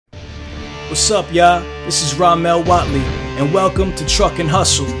What's up, y'all? This is Ramel Watley, and welcome to Truckin'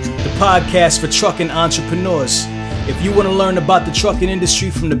 Hustle, the podcast for trucking entrepreneurs. If you want to learn about the trucking industry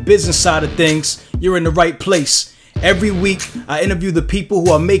from the business side of things, you're in the right place. Every week, I interview the people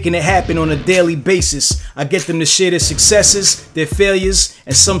who are making it happen on a daily basis. I get them to share their successes, their failures,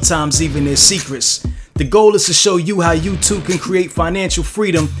 and sometimes even their secrets. The goal is to show you how you too can create financial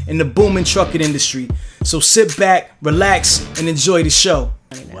freedom in the booming trucking industry. So sit back, relax, and enjoy the show.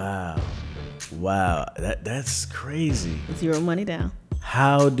 Wow, that's crazy. Zero money down.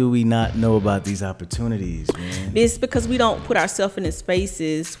 How do we not know about these opportunities, man? It's because we don't put ourselves in the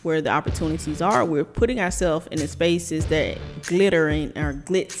spaces where the opportunities are. We're putting ourselves in the spaces that glitter and are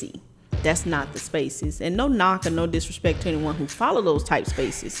glitzy. That's not the spaces. And no knock or no disrespect to anyone who follow those type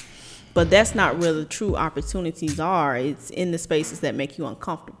spaces. But that's not where the true opportunities are. It's in the spaces that make you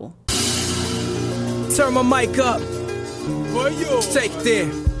uncomfortable. Turn my mic up. Take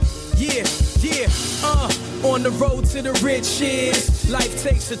there. Yeah. On the road to the riches. Life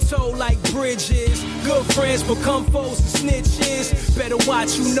takes a toll like bridges. Good friends become foes and snitches. Better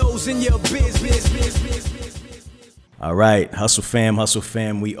watch who knows in your business. All right, Hustle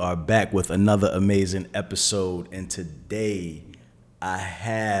Fam, we are back with another amazing episode. And today, I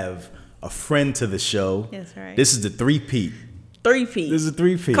have a friend to the show. That's right. This is the three-peat. Three-peat. This is a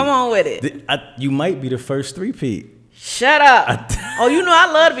three-peat. Come on with it. You might be the first three-peat. Shut up. Oh, you know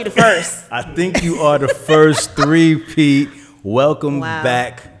I love to be the first. I think you are the first three-peat. Welcome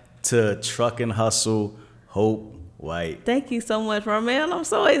back to Truckin' Hustle, Hope White. Thank you so much, Ramel. I'm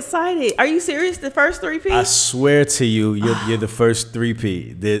so excited. Are you serious? The first three-peat? I swear to you, you're the first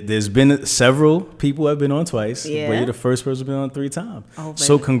three-peat. There's been several people who have been on twice, but you're the first person who's been on 3 times. Oh,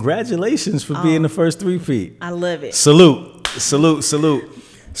 so congratulations for being the first three-peat. I love it. Salute.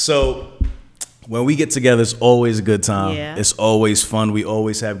 So when we get together, it's always a good time. Yeah. It's always fun. We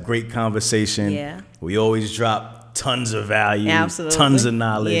always have great conversation. Yeah. We always drop tons of value, Absolutely. tons of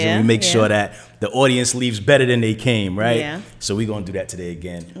knowledge, and we make sure that the audience leaves better than they came, right? Yeah. So we're gonna do that today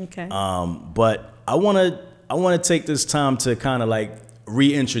again. Okay. But I wanna take this time to kind of like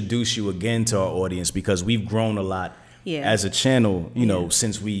reintroduce you again to our audience because we've grown a lot. Yeah. As a channel,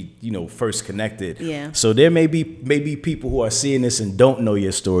 since we, first connected. Yeah. So there may be people who are seeing this and don't know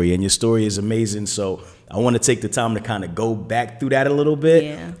your story, and your story is amazing. So I want to take the time to kind of go back through that a little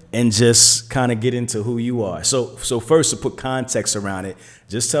bit and just kind of get into who you are. So first, to put context around it,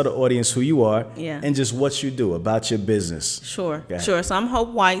 just tell the audience who you are and just what you do about your business. Sure. So I'm Hope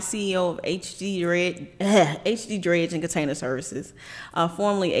White, CEO of HD Dredge and Container Services,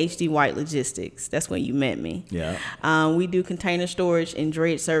 formerly HD White Logistics. That's when you met me. Yeah. We do container storage and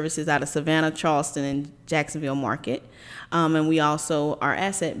dredge services out of Savannah, Charleston, and Jacksonville market. And we also are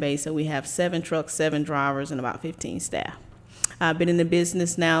asset-based, so we have 7 trucks, 7 drivers, and about 15 staff. I've been in the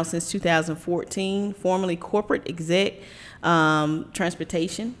business now since 2014, formerly corporate exec,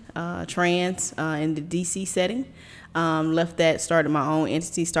 transportation, in the DC setting. Left that, started my own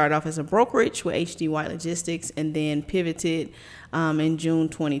entity, started off as a brokerage with HD White Logistics, and then pivoted in June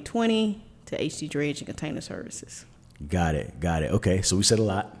 2020 to HD Dredge and Container Services. Got it. Okay, so we said a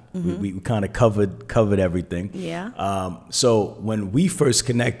lot. Mm-hmm. We kind of covered everything. Yeah. So when we first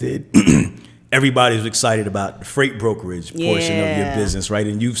connected, everybody was excited about the freight brokerage portion of your business, right?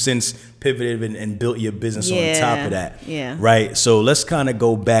 And you've since pivoted and built your business on top of that, right? So let's kind of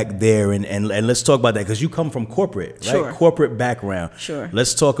go back there and let's talk about that because you come from corporate, right? Sure. Corporate background. Sure.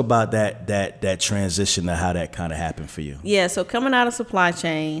 Let's talk about that transition to how that kind of happened for you. Yeah. So coming out of supply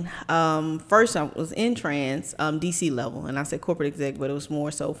chain, first I was in DC level, and I said corporate exec, but it was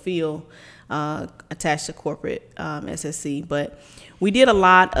more so field attached to corporate SSC, but. We did a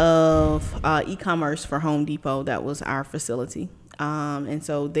lot of e-commerce for Home Depot. That was our facility. And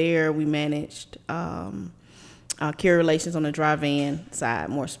so there we managed carrier relations on the dry van side,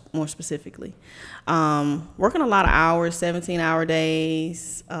 more specifically. Working a lot of hours, 17-hour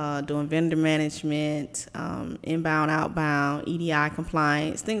days, doing vendor management, inbound, outbound, EDI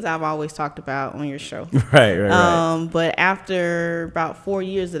compliance, things I've always talked about on your show. Right. But after about 4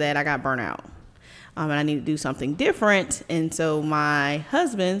 years of that, I got burnt out. And I needed to do something different. And so my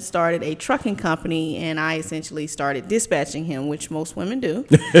husband started a trucking company, and I essentially started dispatching him, which most women do,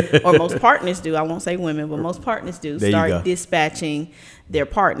 or most partners do. I won't say women, but most partners do. Start dispatching their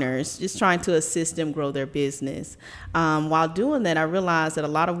partners, just trying to assist them grow their business. While doing that, I realized that a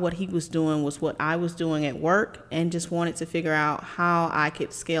lot of what he was doing was what I was doing at work, and just wanted to figure out how I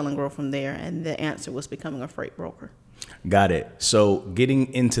could scale and grow from there. And the answer was becoming a freight broker. Got it. So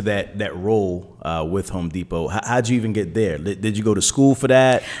getting into that role with Home Depot, how'd you even get there? Did you go to school for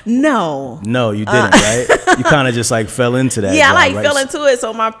that? No, you didn't, right? You kind of just like fell into that. Yeah, job, I like right? fell into it.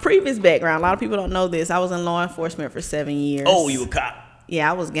 So my previous background, a lot of people don't know this. I was in law enforcement for 7 years. Oh, you a cop? Yeah,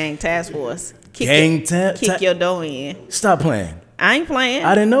 I was gang task force. Kick your door in. Stop playing. I ain't playing.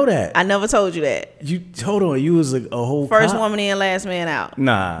 I didn't know that. I never told you that. You hold on. You was a whole First cop? woman in, last man out.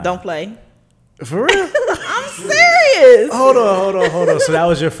 Nah. Don't play. For real? I'm serious. Hold on. So that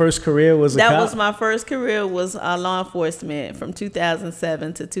was your first career? Was a cop? That was my first career. Was law enforcement from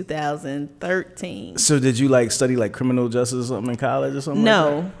 2007 to 2013. So did you like study like criminal justice or something in college or something?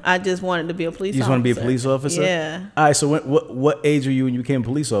 No, like that? I just wanted to be a police officer. You just want to be a police officer? Yeah. All right. So what age were you when you became a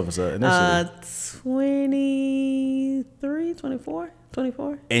police officer initially? 23, 24.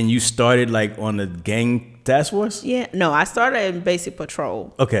 And you started like on the gang task force? Yeah. No, I started in basic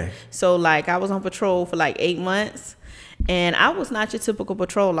patrol. Okay. So like I was on patrol for like 8 months, and I was not your typical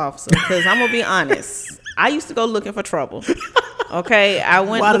patrol officer, because I'm gonna be honest. I used to go looking for trouble. Okay, I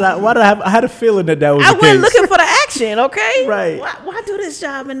went. Why did I had a feeling that was I the went case. looking for the action. Okay, Right. Why do this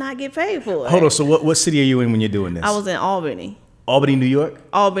job and not get paid for it? Hold on. So what city are you in when you're doing this? I was in Albany, New York?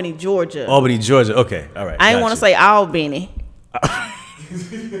 Albany, Georgia. Albany, Georgia. Okay. All right. I didn't want to say Albany.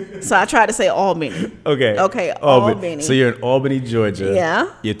 So I tried to say Albany. Okay. Albany. So you're in Albany, Georgia.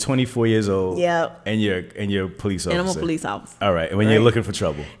 Yeah. You're 24 years old. Yep. And you're a police officer. And I'm a police officer. All right. And when you're looking for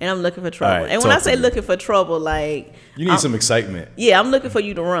trouble. And I'm looking for trouble. All right, And when I talk to say me. looking for trouble, like You need some excitement. yeah, I'm looking for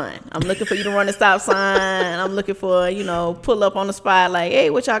you to run. I'm looking for you to run the stop sign. I'm looking for, pull up on the spot like, hey,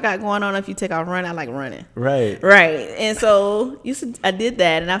 what y'all got going on? If you take off running, I like running. Right. Right. And so I did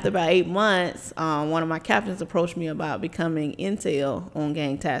that. And after about 8 months, one of my captains approached me about becoming intel on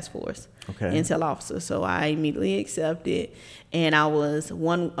gang task force. Okay. Intel officer. So I immediately accepted. And I was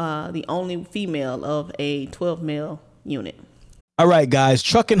the only female of a 12 male unit. All right, guys,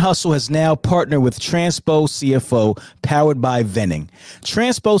 Truck and Hustle has now partnered with Transpo CFO, powered by Venning.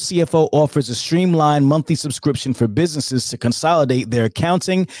 Transpo CFO offers a streamlined monthly subscription for businesses to consolidate their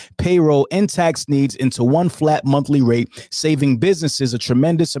accounting, payroll, and tax needs into one flat monthly rate, saving businesses a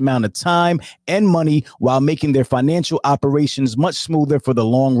tremendous amount of time and money while making their financial operations much smoother for the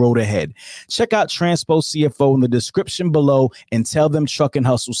long road ahead. Check out Transpo CFO in the description below and tell them Truck and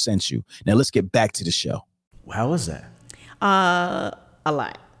Hustle sent you. Now let's get back to the show. How was that? A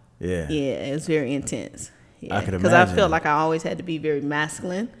lot. Yeah. Yeah, it's very intense. Yeah. I could Because I imagine. felt like I always had to be very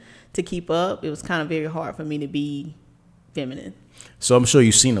masculine to keep up. It was kind of very hard for me to be feminine. So I'm sure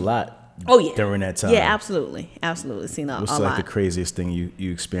you've seen a lot. Oh, yeah. During that time. Yeah, absolutely. Absolutely. Seen a What's lot. like the craziest thing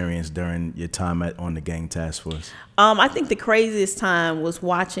you experienced during your time on the gang task force? I think the craziest time was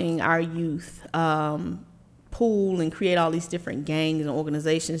watching our youth pool and create all these different gangs and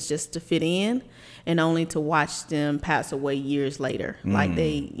organizations just to fit in, and only to watch them pass away years later. Like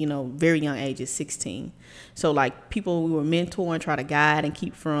they, very young ages, 16. So like people we were mentoring, try to guide and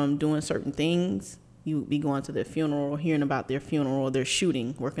keep from doing certain things, you would be going to their funeral, hearing about their funeral, or their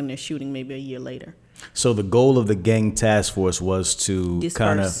shooting, working their shooting maybe a year later. So the goal of the gang task force was to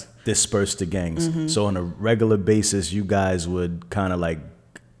kind of Disperse. disperse the gangs. So on a regular basis, you guys would kind of like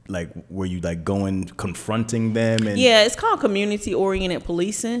were you like going confronting them? And Yeah, it's called community-oriented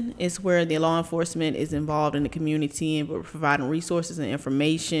policing. It's where the law enforcement is involved in the community and we're providing resources and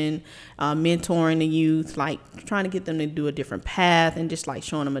information, mentoring the youth, like trying to get them to do a different path and just like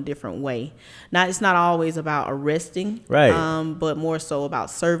showing them a different way. It's not always about arresting, Right. But more so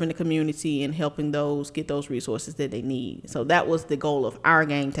about serving the community and helping those get those resources that they need. So that was the goal of our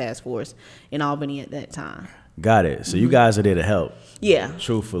gang task force in Albany at that time. Got it. So you guys are there to help. Yeah.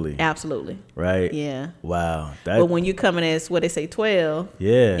 Truthfully. Absolutely. Right? Yeah. Wow. But when you come in as what they say 12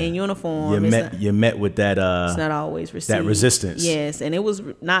 yeah. in uniform, you met with that it's not always received. that resistance. Yes, and it was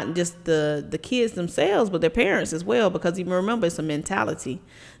not just the kids themselves, but their parents as well, because you remember it's a mentality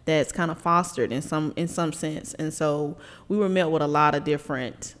that's kind of fostered in some sense, and so we were met with a lot of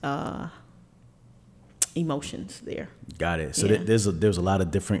different emotions there. Got it. So Yeah. there's a lot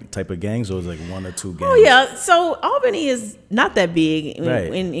of different type of gangs, or is it like one or two gangs? Oh yeah, so Albany is not that big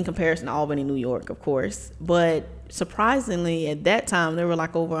Right. in comparison to Albany, New York, of course, but surprisingly at that time there were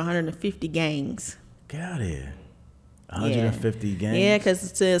like over 150 gangs. Get out of here. 150 gangs. Yeah,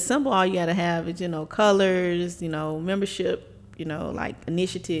 because to assemble, all you got to have is, colors, membership, like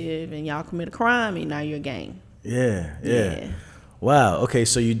initiative, and y'all commit a crime, and now you're a gang. Yeah. Wow. Okay.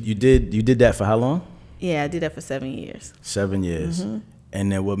 So you did that for how long? Yeah, I did that for 7 years. 7 years. And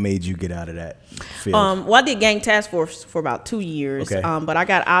then what made you get out of that field? Well, I did gang task force for about 2 years. Okay. But I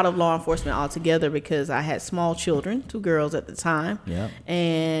got out of law enforcement altogether because I had small children, 2 girls at the time. Yeah.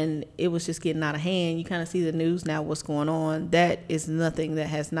 And it was just getting out of hand. You kind of see the news now, what's going on. That is nothing that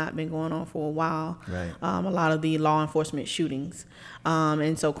has not been going on for a while. Right. A lot of the law enforcement shootings.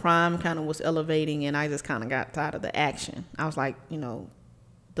 And so crime kind of was elevating, and I just kind of got tired of the action. I was like,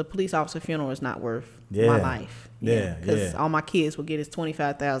 the police officer funeral is not worth my life. Yeah, because all my kids will get is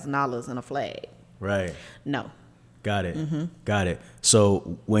 $25,000 and a flag. Right. No. Got it. Got it.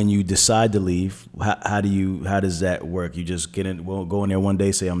 So when you decide to leave, how does that work? You just go in there one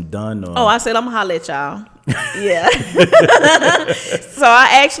day, say I'm done? Or? Oh, I said I'm gonna holler at y'all. Yeah. So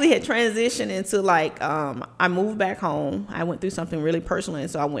I actually had transitioned into I moved back home. I went through something really personal, and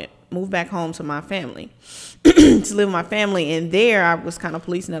so I moved back home to my family to live with my family. And there I was kind of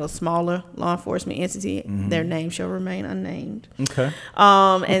policing at a smaller law enforcement entity. Their name shall remain unnamed. Okay.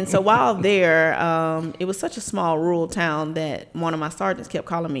 And so while there, it was such a small rural town that one of my sergeants kept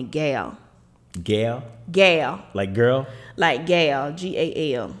calling me Gal. Gal? Gal. Like girl? Like Gal,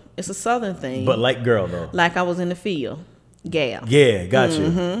 G-A-L. It's a southern thing. But like girl, though. Like I was in the field. Gal. Yeah, got you.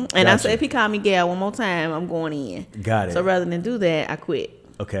 And I said, if he called me Gal one more time, I'm going in. Got it. So rather than do that, I quit.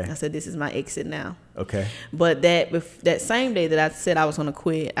 Okay. I said, this is my exit now. Okay. But that same day that I said I was going to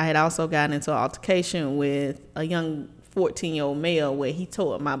quit, I had also gotten into an altercation with a young 14-year-old male where he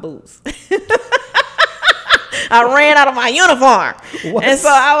tore up my boots. I ran out of my uniform. What? And so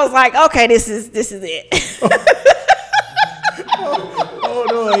I was like, okay, this is it. Oh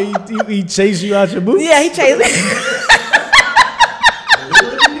no, he chased you out your boots? Yeah, he chased me.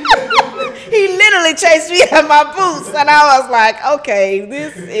 He literally chased me out my boots, and I was like, okay,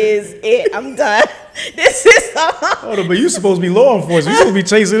 this is it. I'm done. This is Hold on, but you supposed to be law enforcement. You supposed to be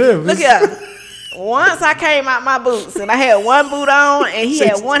chasing him. Look here. Once I came out my boots, and I had one boot on, and he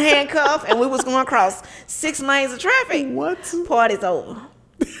had one handcuff, and we was going across 6 lanes of traffic. What? Party's over.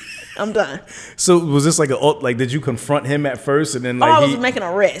 I'm done. So was this did you confront him at first, and then I was making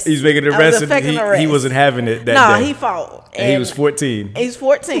an arrest. He's making an arrest, and he wasn't having it that day? No, he fought. And he was 14. He was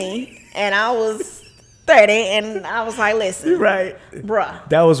 14, and I was 30, and I was like, listen. Right. Bruh.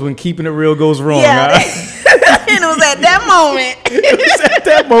 That was when keeping it real goes wrong, yeah, huh? And it was at that moment. It was at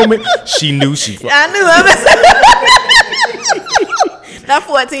that moment she knew she fucked. I knew. That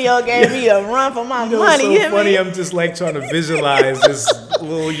 14-year-old gave me a run for my money. It's so funny. I'm just trying to visualize this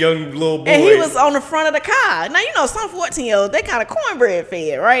little boy. And he was on the front of the car. Now, some 14-year-olds, they kind of cornbread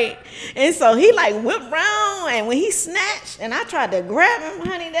fed, right? And so he whipped around, and when he snatched, and I tried to grab him,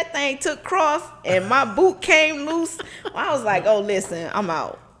 honey, that thing took cross, and my boot came loose. I was like, oh, listen, I'm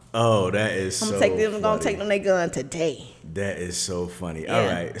out. Oh, that is I'm gonna take them their gun today. That is so funny. Yeah. All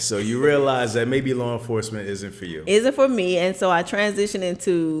right. So you realize that maybe law enforcement isn't for you. Isn't for me. And so I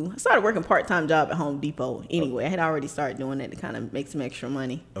transitioned I started working part-time job at Home Depot anyway. I had already started doing that to kind of make some extra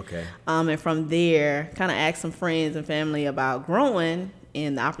money. Okay. And from there, kind of asked some friends and family about growing,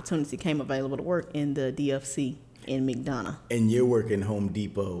 and the opportunity came available to work in the DFC in McDonough. And you're working Home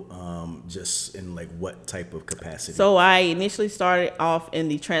Depot just in what type of capacity? So I initially started off in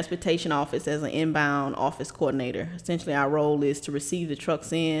the transportation office as an inbound office coordinator. Essentially, our role is to receive the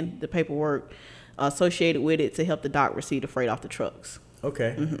trucks in, the paperwork associated with it, to help the dock receive the freight off the trucks.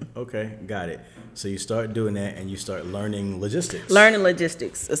 Okay. Okay. Got it. So you start doing that, and you start learning logistics. Learning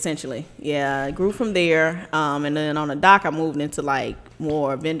logistics, essentially. Yeah, I grew from there. And then on the dock, I moved into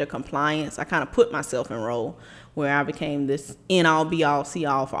more vendor compliance. I kind of put myself in role where I became this end-all, be-all,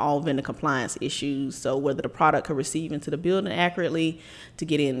 see-all for all vendor compliance issues. So whether the product could receive into the building accurately, to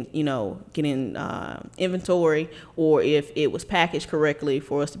get in inventory, or if it was packaged correctly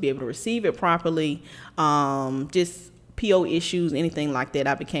for us to be able to receive it properly, just PO issues, anything like that.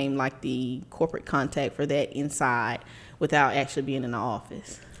 I became the corporate contact for that inside without actually being in the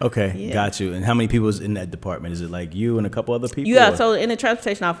office. Okay, Yeah. got you. And how many people is in that department? Is it you and a couple other people? Yeah, so in the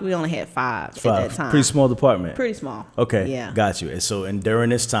transportation office, we only had 5 at that time. Pretty small department. Pretty small. Okay, Yeah. got you. And during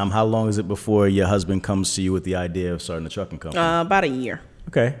this time, how long is it before your husband comes to you with the idea of starting a trucking company? About a year.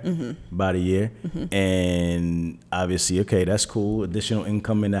 Okay, about a year. And obviously, okay, that's cool. Additional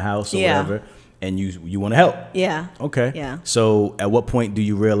income in the house or whatever. And you want to help. Yeah. Okay. Yeah. So at what point do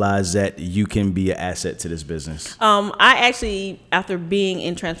you realize that you can be an asset to this business? I actually, after being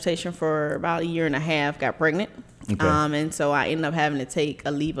in transportation for about a year and a half, got pregnant. Okay. And so I ended up having to take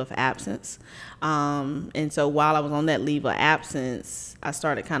a leave of absence. And so while I was on that leave of absence, I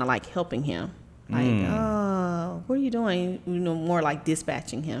started kind of helping him. Oh, what are you doing? You know, more like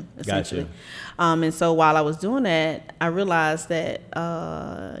dispatching him, essentially. Gotcha. And so while I was doing that, I realized that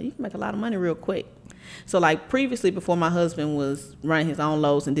you can make a lot of money real quick. So like previously, before my husband was running his own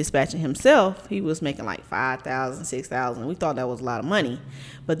loads and dispatching himself, he was making like $5,000, $6,000. We thought that was a lot of money.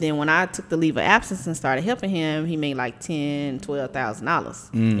 But then when I took the leave of absence and started helping him, he made like $10,000,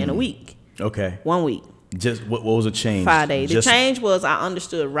 $12,000 in a week. Okay. 1 week. Just what was the change? 5 days. The change was I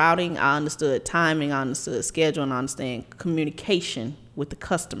understood routing, I understood timing, I understood schedule, and I understand communication with the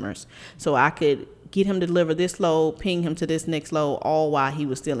customers. So I could get him to deliver this load, ping him to this next load, all while he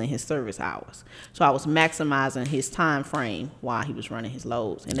was still in his service hours. So I was maximizing his time frame while he was running his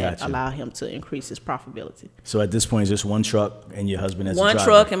loads, and that allowed him to increase his profitability. So at this point, it's just one truck and your husband as a driver? One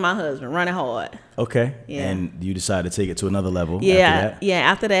truck and my husband running hard. Okay. Yeah. And you decided to take it to another level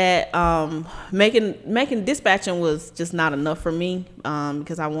after that, making dispatching was just not enough for me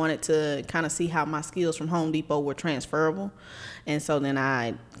because I wanted to kind of see how my skills from Home Depot were transferable. And so then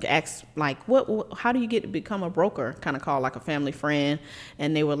I asked, like, how do you get to become a broker? Kind of called like a family friend.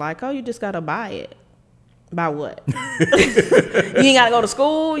 And they were like, oh, you just got to buy it. Buy what? You ain't got to go to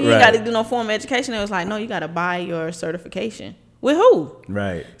school. You ain't got to do no formal education. It was like, no, you got to buy your certification. With who?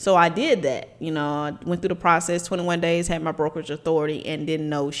 Right. So I did that. You know, I went through the process, 21 days, had my brokerage authority, and didn't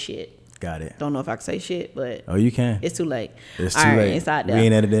know shit. Got it. Don't know if I can say shit, but oh, you can. It's too late. It's too late. It's out there. We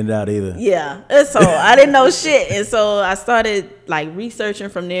ain't editing it out either. Yeah. And so I didn't know shit, and so I started like researching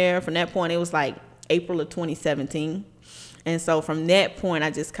from there. From that point, it was like April of 2017, and so from that point, I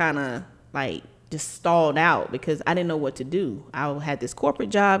just kind of like just stalled out because I didn't know what to do. I had this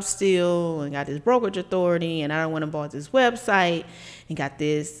corporate job still, and got this brokerage authority, and I went and bought this website, and got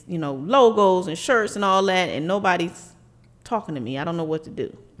this, you know, logos and shirts and all that, and nobody's talking to me. I don't know what to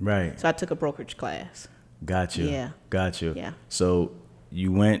do. Right. So I took a brokerage class. Got you. Yeah. Got you. Yeah. So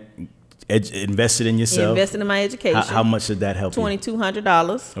you went, invested in yourself. Invested in my education. How much did that help you?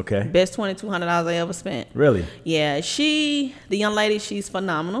 $2,200. Okay. Best $2,200 I ever spent. Really? Yeah. The young lady, she's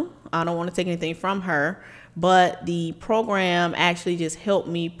phenomenal. I don't want to take anything from her, but the program actually just helped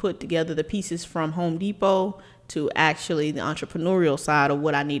me put together the pieces from Home Depot to actually the entrepreneurial side of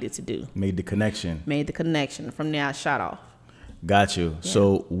what I needed to do. Made the connection. From there, I shot off. Got you. Yeah.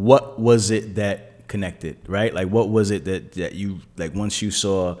 So what was it that connected, right? Like what was it that you, like once you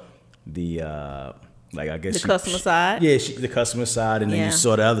saw the, like I guess the customer side? Yeah, the customer side, and then you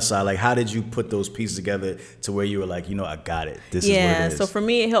saw the other side. Like how did you put those pieces together to where you were like, you know, I got it. This is what it is. So for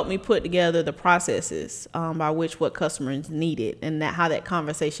me, it helped me put together the processes by which what customers needed and how that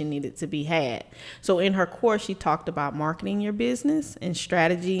conversation needed to be had. So in her course, she talked about marketing your business and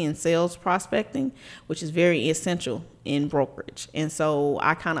strategy and sales prospecting, which is very essential in brokerage. And so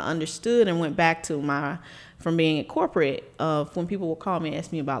I kind of understood and went back to from being at corporate, when people would call me and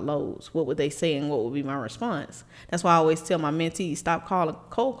ask me about loads, what would they say and what would be my response? That's why I always tell my mentees, stop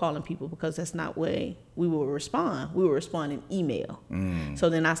cold calling people, because that's not the way we will respond. We will respond in email. So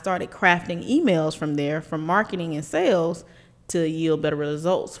then I started crafting emails from there, from marketing and sales, to yield better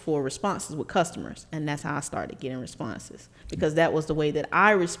results for responses with customers. And that's how I started getting responses, because that was the way that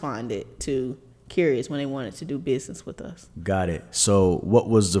I responded to carriers when they wanted to do business with us. Got it. So what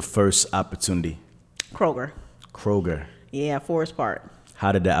was the first opportunity? Kroger. Yeah, Forest Park.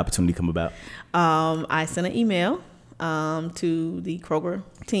 How did that opportunity come about? I sent an email to the Kroger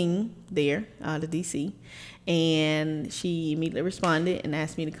team there, the DC, and she immediately responded and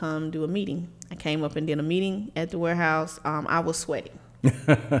asked me to come do a meeting. I came up and did a meeting at the warehouse. I was sweating.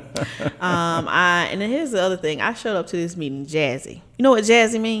 And then here's the other thing. I showed up to this meeting jazzy. You know what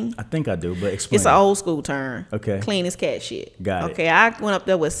jazzy mean? I think I do, but explain. It's an old school term. Okay. Clean as cat shit. Got it. Okay, I went up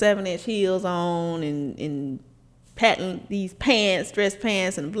there with 7-inch heels on and patting these pants, dress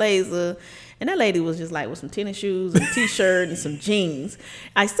pants, and a blazer. And that lady was just like with some tennis shoes and a t-shirt and some jeans.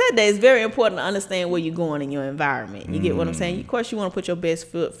 I said that it's very important to understand where you're going in your environment. You get what I'm saying? Of course, you want to put your best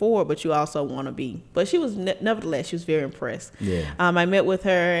foot forward, but you also want to be. But she was, nevertheless, she was very impressed. Yeah. I met with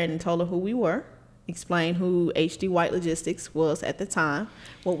her and told her who we were, explained who HD White Logistics was at the time,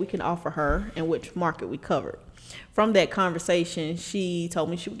 what we can offer her, and which market we covered. From that conversation, she told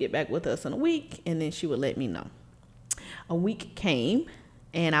me she would get back with us in a week, and then she would let me know. A week came,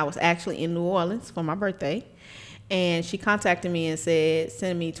 and I was actually in New Orleans for my birthday, and she contacted me and said,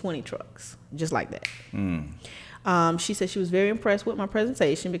 send me 20 trucks, just like that. She said she was very impressed with my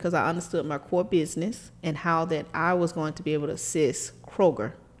presentation because I understood my core business and how that I was going to be able to assist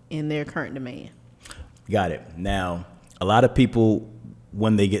Kroger in their current demand. Got it. Now, a lot of people,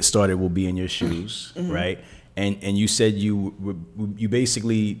 when they get started, will be in your shoes, right? And you said you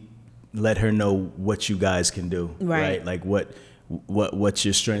basically let her know what you guys can do, right? Like what what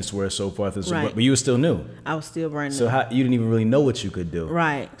your strengths were so far. Right. But you were still new. I was still brand new. So you didn't even really know what you could do.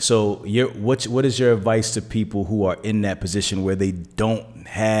 Right. So what is your advice to people who are in that position where they don't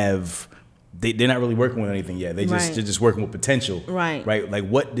have, they're not really working with anything yet. They're just working with potential. Right. Right. Like,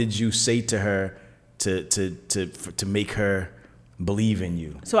 what did you say to her to make her believe in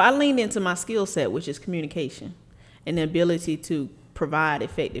you? So I leaned into my skill set, which is communication and the ability to provide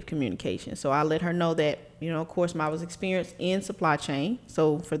effective communication. So I let her know that, of course, I was experienced in supply chain.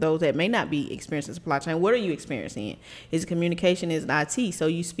 So for those that may not be experienced in supply chain, what are you experiencing? Is communication is IT. So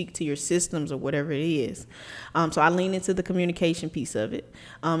you speak to your systems or whatever it is. So I leaned into the communication piece of it.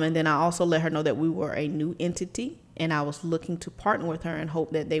 And then I also let her know that we were a new entity and I was looking to partner with her and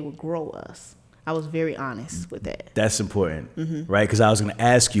hope that they would grow us. I was very honest with that. That's important, right? Because I was going to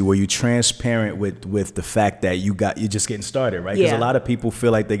ask you, were you transparent with the fact that you're just getting started, right? Because a lot of people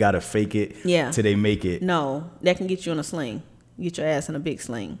feel like they got to fake it till they make it. No, that can get you in a sling. Get your ass in a big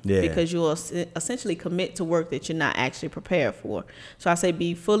sling. Yeah. Because you'll essentially commit to work that you're not actually prepared for. So I say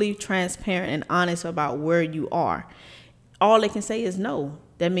be fully transparent and honest about where you are. All they can say is no.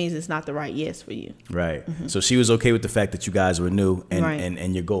 That means it's not the right yes for you. Right. So she was okay with the fact that you guys were new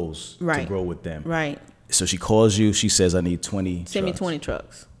and your goals to grow with them. Right. So she calls you. She says, I need 20 Send trucks. me 20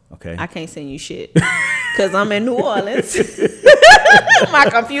 trucks. Okay. I can't send you shit because I'm in New Orleans. My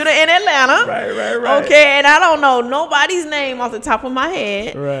computer in Atlanta. Right. Okay, and I don't know nobody's name off the top of my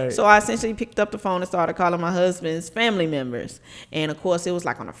head. Right. So I essentially picked up the phone and started calling my husband's family members. And of course, it was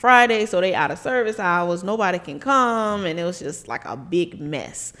like on a Friday, so they out of service hours. Nobody can come, and it was just like a big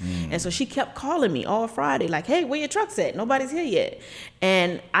mess. And so she kept calling me all Friday, like, "Hey, where your trucks at? Nobody's here yet."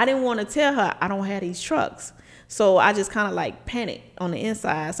 And I didn't want to tell her I don't have these trucks. So I just kind of like panicked on the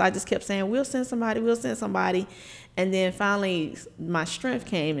inside. So I just kept saying, we'll send somebody. And then finally my strength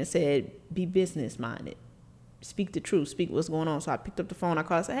came and said, be business minded. Speak the truth. Speak what's going on. So I picked up the phone. I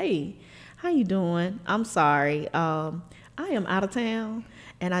called and said, hey, how you doing? I'm sorry. I am out of town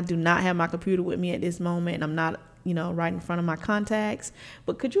and I do not have my computer with me at this moment. I'm not, right in front of my contacts.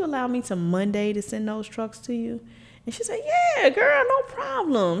 But could you allow me to Monday to send those trucks to you? And she said, yeah, girl, no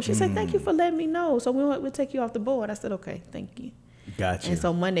problem. She said, thank you for letting me know. So we'll take you off the board. I said, okay, thank you. Gotcha. And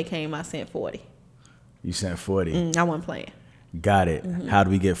so Monday came, I sent 40. You sent 40. I wasn't playing. Got it. How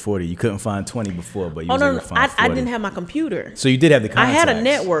do we get 40? You couldn't find 20 before, but you was able to find 40. I didn't have my computer. So you did have the contacts. I had a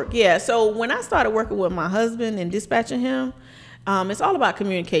network, yeah. So when I started working with my husband and dispatching him, it's all about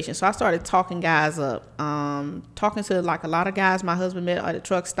communication. So I started talking guys up, talking to like a lot of guys my husband met at a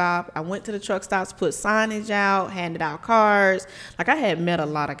truck stop. I went to the truck stops, put signage out, handed out cards. Like I had met a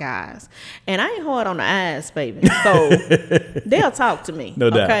lot of guys, and I ain't hard on the ass, baby. So they'll talk to me. No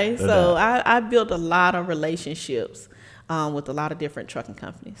doubt. Okay, no so doubt. I built a lot of relationships with a lot of different trucking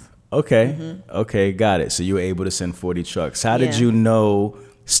companies. Okay. Okay, got it. So you were able to send 40 trucks. How did you know,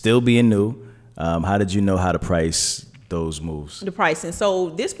 still being new, how did you know how to price those moves? The pricing. So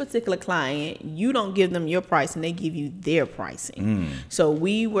this particular client, you don't give them your pricing, they give you their pricing. So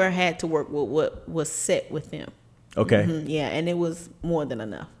we had to work with what was set with them. Okay. Yeah, and it was more than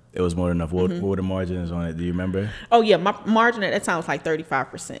enough. It was more than enough. What were the margins on it? Do you remember? Oh yeah, my margin at that time was like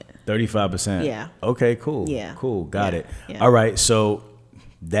 35%. 35%. Yeah. Okay, cool. Yeah. Cool. Got it. Yeah. All right. So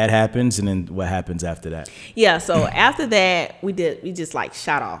that happens, and then what happens after that? Yeah, so after that we just like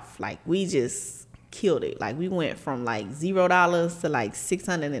shot off. Like we just killed it. Like we went from like $0 to like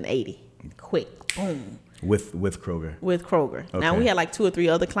 680 quick. Boom. With Kroger. With Kroger. Okay. Now we had like 2 or 3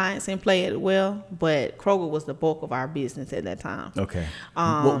 other clients in play as well, but Kroger was the bulk of our business at that time. Okay.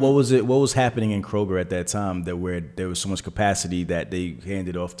 What was it? What was happening in Kroger at that time where there was so much capacity that they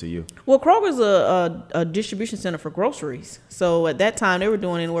handed off to you? Well, Kroger's a distribution center for groceries. So at that time they were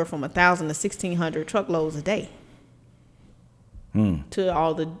doing anywhere from 1,000 to 1,600 truckloads a day. To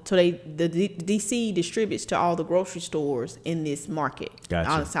all the DC distributes to all the grocery stores in this market, Gotcha.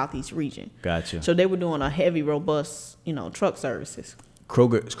 Out of the Southeast region. Gotcha. So they were doing a heavy, robust, truck services.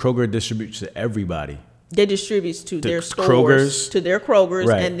 Kroger distributes to everybody. They distribute to their stores, Kroger's? to their Krogers,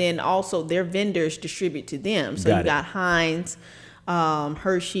 Right. and then also their vendors distribute to them. So you got Heinz,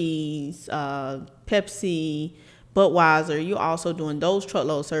 Hershey's, Pepsi, Budweiser. You're also doing those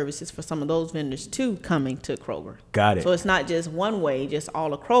truckload services for some of those vendors too, coming to Kroger. Got it. So it's not just one way, just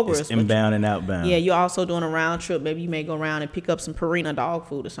all of Kroger's. It's inbound and outbound. Yeah, you're also doing a round trip. Maybe you may go around and pick up some Purina dog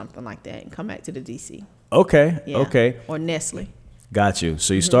food or something like that and come back to the DC. Okay. Yeah. Okay. Or Nestle. Got you.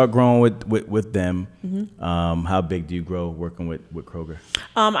 So you start growing with them. How big do you grow working with Kroger?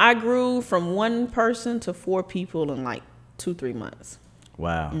 I grew from 1 person to 4 people in like 2-3 months.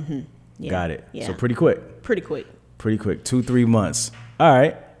 Wow. Yeah. Got it. Yeah. So pretty quick. Pretty quick. 2-3 months. All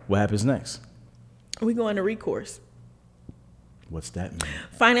right. What happens next? We go into recourse. What's that mean?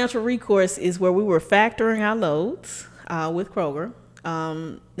 Financial recourse is where we were factoring our loads with Kroger.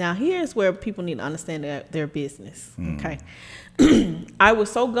 Now, here's where people need to understand their business. Okay. I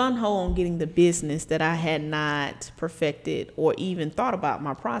was so gung-ho on getting the business that I had not perfected or even thought about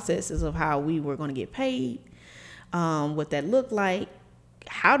my processes of how we were going to get paid, what that looked like,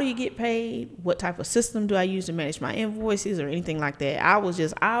 how do you get paid, what type of system do I use to manage my invoices or anything like that. I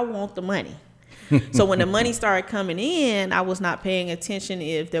want the money. So when the money started coming in, I was not paying attention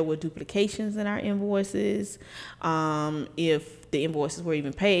if there were duplications in our invoices, if the invoices were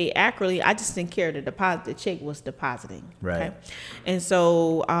even paid accurately. I just didn't care. The check was depositing. Right. Okay? And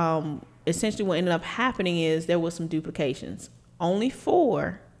so essentially what ended up happening is there was some duplications. Only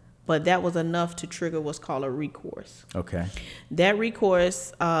 4, but that was enough to trigger what's called a recourse. Okay. That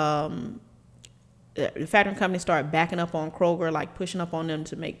recourse, the factoring company started backing up on Kroger, like pushing up on them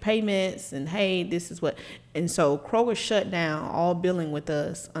to make payments, and hey, this is what. And so Kroger shut down all billing with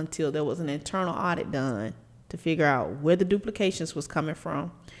us until there was an internal audit done to figure out where the duplications was coming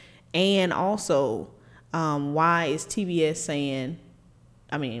from, and also why is TBS saying,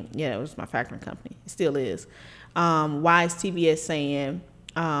 it was my factoring company, it still is. Why is TBS saying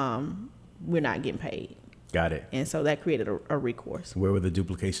we're not getting paid? Got it. And so that created a recourse. Where were the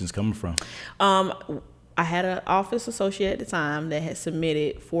duplications coming from? I had an office associate at the time that had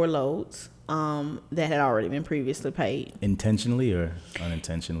submitted 4 loads that had already been previously paid. Intentionally or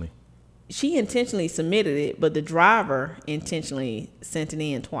unintentionally? She intentionally submitted it, but the driver intentionally sent it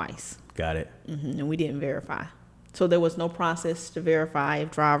in twice. Got it. And we didn't verify. So there was no process to verify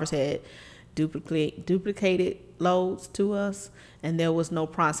if drivers had duplicated loads to us, and there was no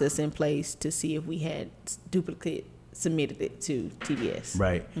process in place to see if we had submitted it to TBS.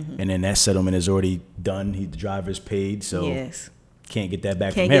 Right. And then that settlement is already done. The driver's paid, so yes. Can't get that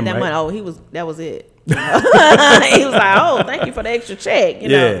back Can't from him, get that right? money. Oh, that was it. You know? He was like, oh, thank you for the extra check. You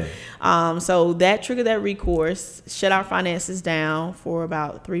know? So that triggered that recourse, shut our finances down for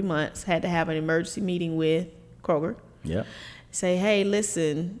about 3 months, had to have an emergency meeting with Kroger. Yeah. Say, hey,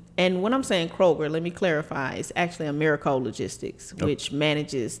 listen, and when I'm saying Kroger, let me clarify, it's actually Americo Logistics, which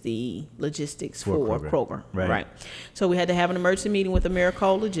manages the logistics for Kroger. Right. So we had to have an emergency meeting with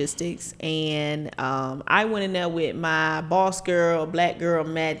Americo Logistics, and I went in there with my boss girl, black girl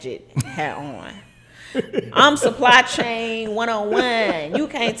magic hat on. I'm supply chain 101. You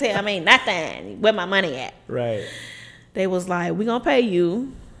can't tell me nothing. Where my money at? Right. They was like, we gonna pay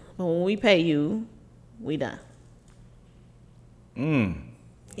you, but when we pay you, we done.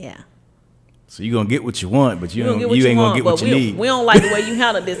 Yeah. So you're going to get what you want, but you ain't going to get what you need. We don't like the way you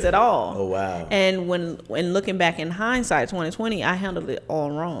handled this at all. Oh, wow. And when looking back in hindsight, 2020, I handled it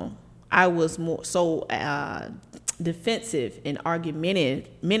all wrong. I was more so defensive and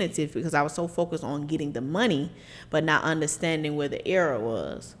argumentative because I was so focused on getting the money, but not understanding where the error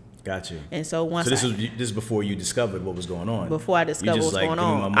was. Got you. And so this is before you discovered what was going on. Before I discovered what was going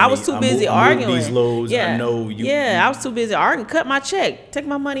on, I was too busy arguing. These loads. Yeah, I know you. Yeah, I was too busy arguing. Cut my check. Take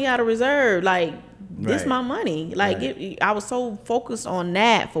my money out of reserve. Like this, my money. Like I was so focused on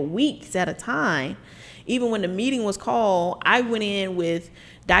that for weeks at a time. Even when the meeting was called, I went in with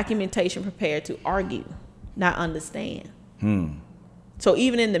documentation prepared to argue, not understand. So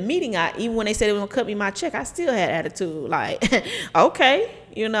even in the meeting, even when they said they were gonna cut me my check, I still had attitude like, okay,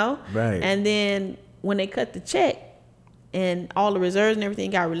 you know. Right. And then when they cut the check and all the reserves and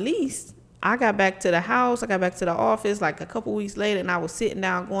everything got released, I got back to the house, I got back to the office like a couple weeks later, and I was sitting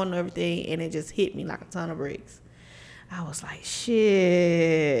down going to everything, and it just hit me like a ton of bricks. I was like,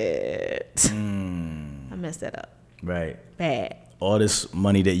 shit. I messed that up. Right. Bad. All this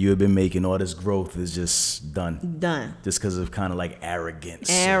money that you have been making, all this growth is just done. Just because of kind of like arrogance.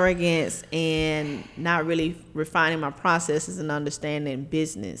 And not really refining my processes and understanding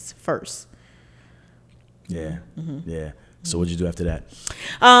business first. Yeah. Yeah. So what'd you do after that?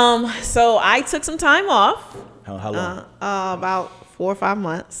 So I took some time off. How long? About 4 or 5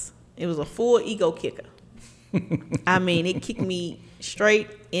 months. It was a full ego kicker. I mean, it kicked me straight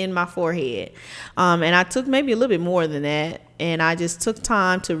in my forehead. And I took maybe a little bit more than that. And I just took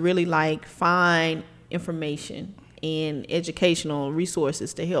time to really find information and educational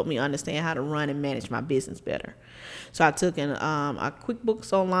resources to help me understand how to run and manage my business better. So I took a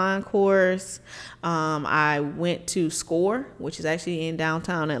QuickBooks online course. I went to SCORE, which is actually in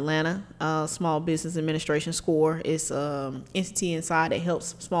downtown Atlanta, Small Business Administration SCORE. It's an entity inside that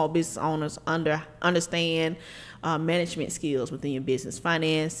helps small business owners understand management skills within your business,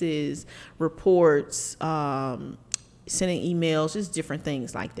 finances, reports, sending emails, just different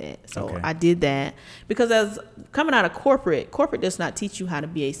things like that. So I did that because as coming out of corporate does not teach you how to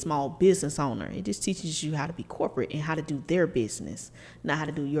be a small business owner. It just teaches you how to be corporate and how to do their business, not how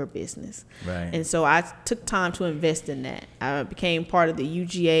to do your business. Right. And so I took time to invest in that. I became part of the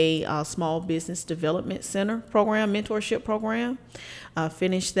UGA Small Business Development Center program, mentorship program.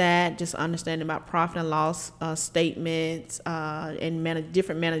 Finished that, just understanding about profit and loss statements and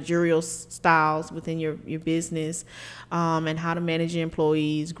different managerial styles within your business, and how to manage your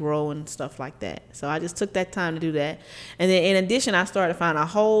employees, grow, and stuff like that. So I just took that time to do that. And then in addition, I started to find a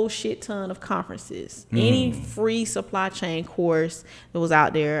whole shit ton of conferences. Any free supply chain course that was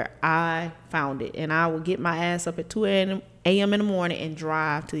out there, I found it. And I would get my ass up at 2 a.m. in the morning and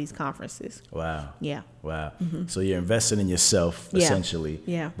drive to these conferences. Wow. Yeah. Wow. So you're investing in yourself, essentially.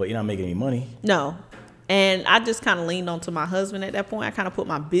 Yeah. But you're not making any money. No. And I just kind of leaned on to my husband at that point. I kind of put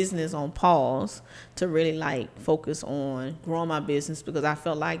my business on pause to really like focus on growing my business because I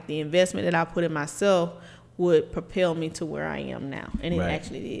felt like the investment that I put in myself would propel me to where I am now. And it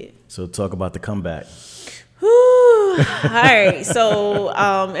actually did. So talk about the comeback. All right. So,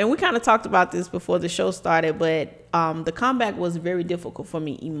 and we kind of talked about this before the show started, but the comeback was very difficult for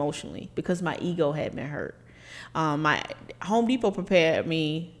me emotionally because my ego had been hurt. My Home Depot prepared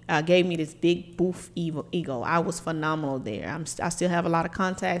me, gave me this big booth ego. I was phenomenal there. I still have a lot of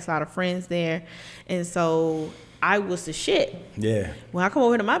contacts, a lot of friends there. And so I was the shit. Yeah. When I come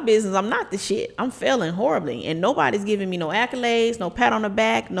over to my business, I'm not the shit. I'm failing horribly. And nobody's giving me no accolades, no pat on the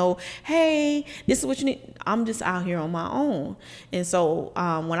back, no, hey, this is what you need. I'm just out here on my own. And so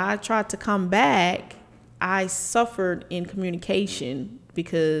when I tried to come back, I suffered in communication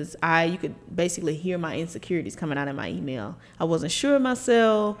because you could basically hear my insecurities coming out of my email. I wasn't sure of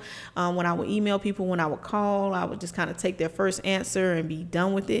myself. When I would email people, when I would call, I would just kind of take their first answer and be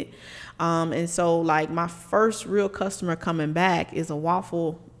done with it. And so like my first real customer coming back is a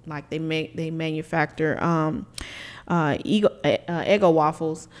waffle, like they manufacture Eggo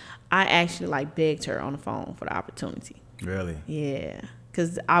waffles. I actually like begged her on the phone for the opportunity. Really? Yeah.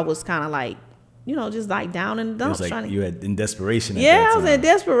 Cause I was kind of like, just like down in the dumps. It was like you had in desperation. I was in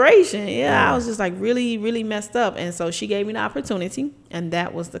desperation. Yeah, I was just like really, really messed up. And so she gave me the opportunity, and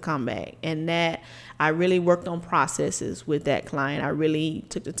that was the comeback. And that I really worked on processes with that client. I really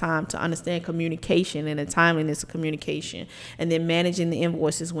took the time to understand communication and the timeliness of communication, and then managing the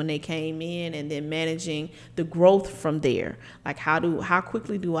invoices when they came in, and then managing the growth from there. Like how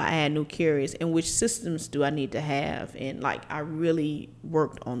quickly do I add new carriers, and which systems do I need to have? And like I really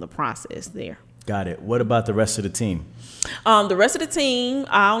worked on the process there. Got it. What about the rest of the team? The rest of the team,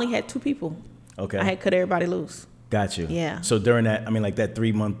 I only had 2 people. Okay. I had cut everybody loose. Got you. Yeah. So during that, like that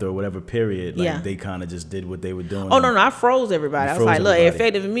 3-month or whatever period, they kind of just did what they were doing. Oh, no, I froze everybody. I was like, look,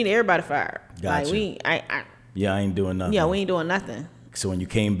 effective immediately, everybody fired. Got you. I ain't doing nothing. Yeah, we ain't doing nothing. So when you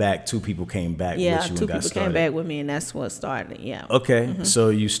came back, 2 people came back with you and got started. 2 people came back with me, and that's what started. Yeah. Okay, so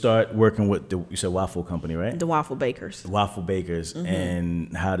you start working with you said waffle company, right? The waffle bakers. Waffle bakers,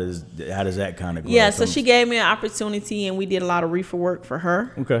 and how does that kind of go? Yeah, so she gave me an opportunity, and we did a lot of reefer work for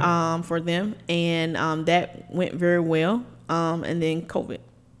her. Okay. For them, and that went very well. And then COVID.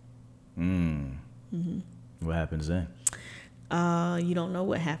 What happens then? You don't know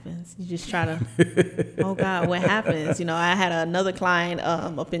what happens. You just try to, oh God, what happens? I had another client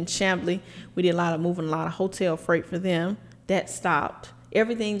up in Chamblee. We did moving a lot of hotel freight for them. That stopped.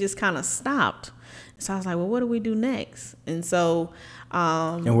 Everything just kind of stopped. So I was like, well, what do we do next? And so.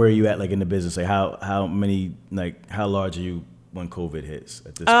 And where are you at, like in the business? Like how many, like how large are you when COVID hits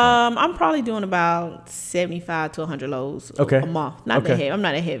at this point? I'm probably doing about 75 to 100 loads a month. Not that heavy. I'm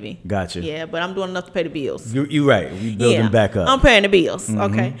not that heavy. Gotcha. Yeah, but I'm doing enough to pay the bills. You're right. You're building back up. I'm paying the bills.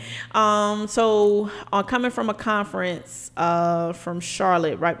 Okay. So coming from a conference from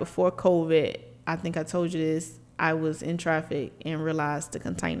Charlotte right before COVID, I think I told you this, I was in traffic and realized the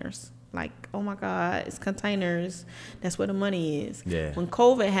containers. Like, oh my God, it's containers. That's where the money is. Yeah. When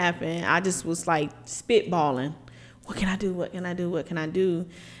COVID happened, I just was like spitballing. What can I do? What can I do? What can I do?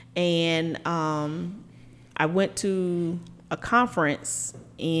 And I went to a conference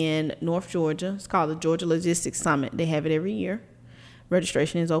in North Georgia. It's called the Georgia Logistics Summit. They have it every year.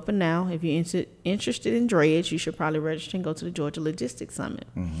 Registration is open now. If you're interested in drayage, you should probably register and go to the Georgia Logistics Summit.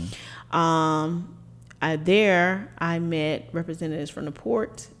 There, I met representatives from the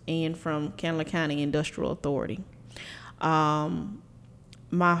port and from Candler County Industrial Authority.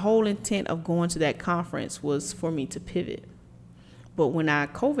 My whole intent of going to that conference was for me to pivot. But when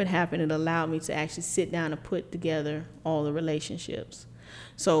COVID happened, it allowed me to actually sit down and put together all the relationships.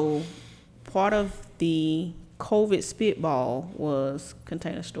 So part of the COVID spitball was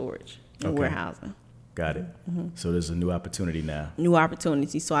container storage and warehousing. Got it. So there's a new opportunity now. New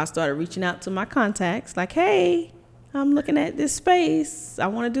opportunity. So I started reaching out to my contacts like, hey, I'm looking at this space. I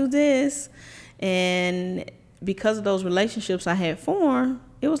want to do this. And because of those relationships I had formed,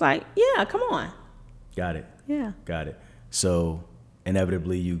 it was like, yeah, come on. Got it. Yeah. Got it. So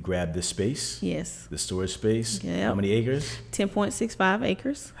inevitably you grabbed this space. Yes. The storage space. Yep. How many acres? 10.65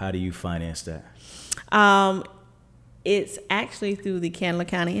 acres. How do you finance that? It's actually through the Candler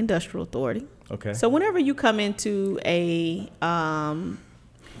County Industrial Authority. Okay. So whenever you come into a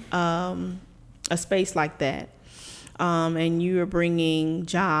space like that, and you are bringing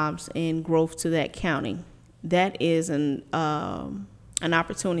jobs and growth to that county, that is an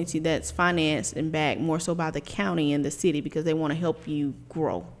opportunity that's financed and backed more so by the county and the city because they want to help you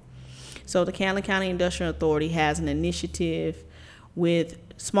grow. So the Candler County Industrial Authority has an initiative with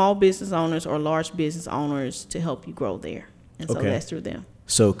small business owners or large business owners to help you grow there. And so that's through them.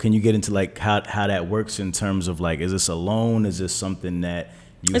 So can you get into like how that works in terms of like, is this a loan? Is this something that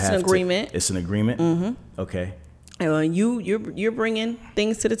you it's have an agreement. It's an agreement? Mm-hmm. Okay. You're bringing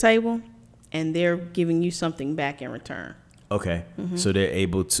things to the table and they're giving you something back in return. Okay. Mm-hmm. So they're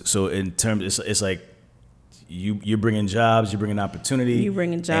able to, so in terms, it's like you're bringing jobs, you're bringing opportunity. You're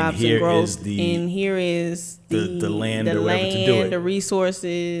bringing jobs and growth. And here is the land or whatever to do it. The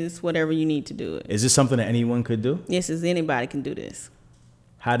resources, whatever you need to do it. Is this something that anyone could do? Yes, anybody can do this.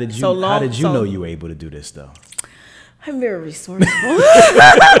 How did you know you were able to do this though? I'm very resourceful.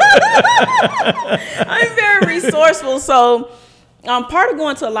 I'm very resourceful. So part of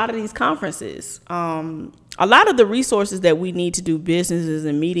going to a lot of these conferences, a lot of the resources that we need to do businesses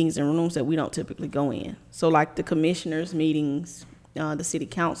and meetings and rooms that we don't typically go in. So like the commissioners meetings, the city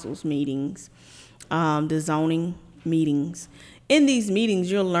council's meetings, the zoning meetings. In these meetings,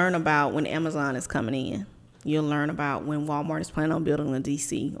 you'll learn about when Amazon is coming in. You'll learn about when Walmart is planning on building a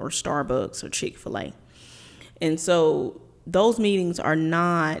DC or Starbucks or Chick-fil-A. And so those meetings are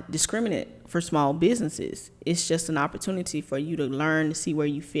not discriminate for small businesses. It's just an opportunity for you to learn to see where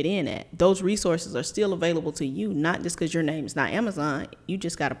you fit in at. Those resources are still available to you, not just because your name is not Amazon. You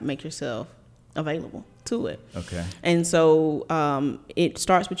just got to make yourself available to it. Okay. And so it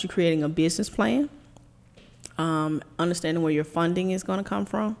starts with you creating a business plan, understanding where your funding is going to come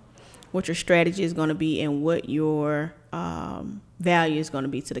from, what your strategy is going to be, and what your value is going to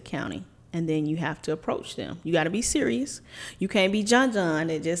be to the county. And then you have to approach them. You got to be serious. You can't be John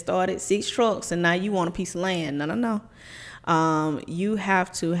that just started 6 trucks and now you want a piece of land. No. You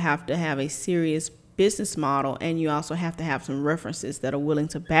have to have a serious business model, and you also have to have some references that are willing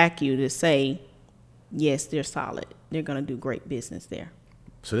to back you to say, yes, they're solid. They're going to do great business there.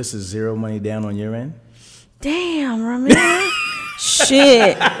 So this is zero money down on your end? Damn, Ramon.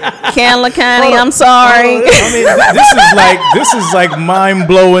 Shit, Candler County, I'm sorry. I mean, this is like mind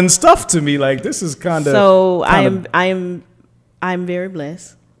blowing stuff to me. Like this is kind of. So I'm very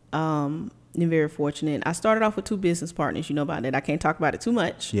blessed. And very fortunate. I started off with 2 business partners. You know about that. I can't talk about it too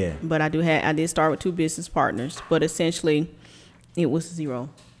much. Yeah. But I did start with 2 business partners. But essentially, it was zero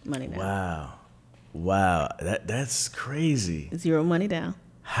money down. Wow, that's crazy. Zero money down.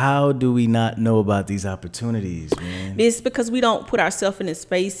 How do we not know about these opportunities, man? It's because we don't put ourselves in the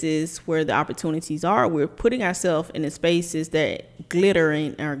spaces where the opportunities are. We're putting ourselves in the spaces that glitter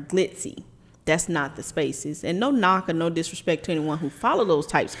and are glitzy. That's not the spaces. And no knock or no disrespect to anyone who follow those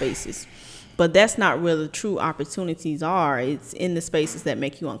type spaces. But that's not where the true opportunities are. It's in the spaces that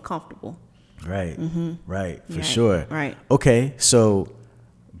make you uncomfortable. Right. Mm-hmm. Right. For sure. Right. Okay. So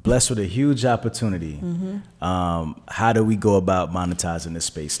blessed with a huge opportunity. Mm-hmm. How do we go about monetizing this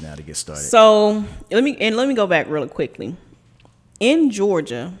space now to get started? So let me go back really quickly. In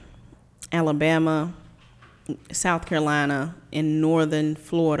Georgia, Alabama, South Carolina, and northern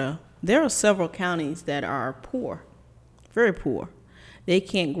Florida, there are several counties that are poor, very poor. They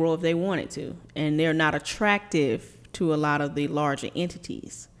can't grow if they wanted to, and they're not attractive to a lot of the larger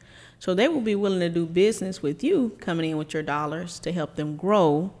entities. So they will be willing to do business with you, coming in with your dollars to help them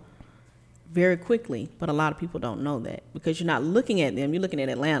grow very quickly. But a lot of people don't know that because you're not looking at them. You're looking at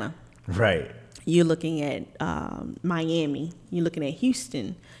Atlanta. Right. You're looking at Miami. You're looking at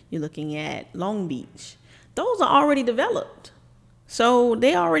Houston. You're looking at Long Beach. Those are already developed. So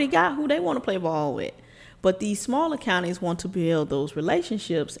they already got who they want to play ball with. But these smaller counties want to build those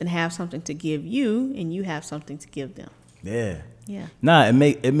relationships and have something to give you, and you have something to give them. Yeah. Yeah. Nah,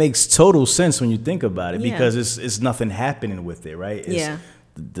 it makes total sense when you think about it because it's nothing happening with it, right?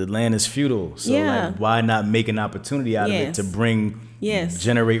 The land is feudal. So like why not make an opportunity out of it to bring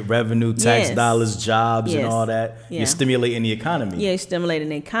generate revenue, tax dollars, jobs and all that. You're stimulating the economy. Yeah, stimulating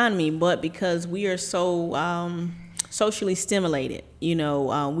the economy, but because we are so socially stimulated. You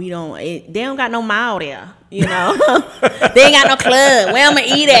know, we don't. They don't got no mall there. You know, they ain't got no club. Where I'ma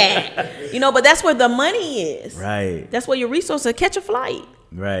eat at? You know, but that's where the money is. Right. That's where your resources. Catch a flight.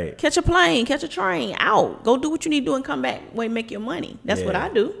 Right. Catch a plane. Catch a train. Out. Go do what you need to do and come back. Where you make your money. That's what I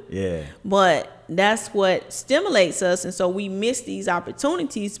do. Yeah. But that's what stimulates us, and so we miss these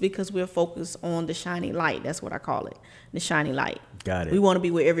opportunities because we're focused on the shiny light. That's what I call it, the shiny light. Got it. We want to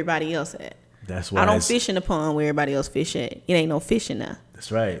be where everybody else at. That's why I don't fish in the pond where everybody else fish at. It ain't no fishing now.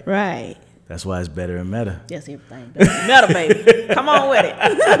 That's right. Right. That's why it's better and meta. Yes, everything meta, baby. Come on with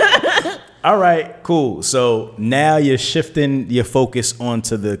it. All right, cool. So now you're shifting your focus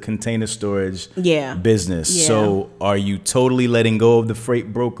onto the container storage business. Yeah. So are you totally letting go of the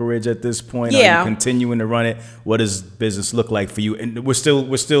freight brokerage at this point? Yeah. Are you continuing to run it? What does business look like for you? And we're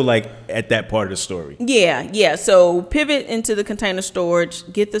still like at that part of the story. Yeah. So pivot into the container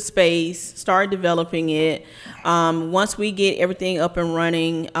storage, get the space, start developing it. Once we get everything up and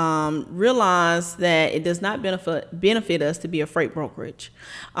running, realize that it does not benefit us to be a freight brokerage.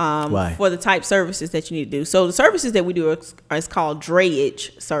 Why? For the type services that you need to do. So the services that we do is called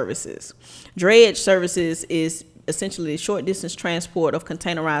drayage services. Drayage services is essentially a short distance transport of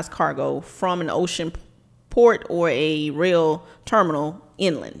containerized cargo from an ocean port or a rail terminal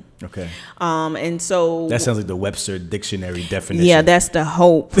inland. Okay. And so that sounds like the Webster Dictionary definition. Yeah, that's the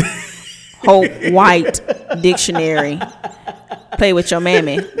Hope White Dictionary. Play with your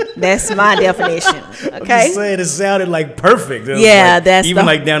mammy. That's my definition. Okay. I'm just saying, it sounded like perfect. Yeah, like, that's even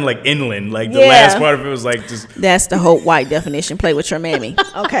like down like inland. Like the last part of it was like just. That's the Hope White definition. Play with your mammy.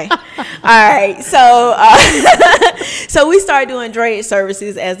 Okay. All right. So, so we started doing drayage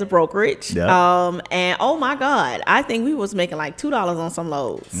services as the brokerage. Yeah. And oh my God, I think we was making like $2 on some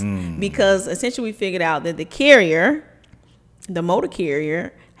loads because essentially we figured out that the motor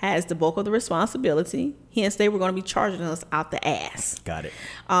carrier, has the bulk of the responsibility. Hence, they were going to be charging us out the ass. Got it.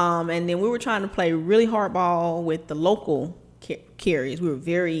 And then we were trying to play really hardball with the local carriers. We were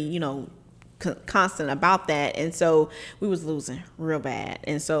very, constant about that. And so we was losing real bad.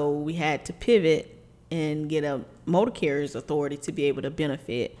 And so we had to pivot and get a motor carrier's authority to be able to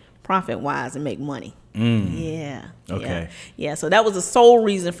benefit profit-wise and make money. Yeah. Okay. Yeah. So that was the sole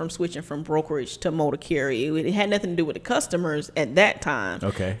reason from switching from brokerage to motor carrier. It had nothing to do with the customers at that time.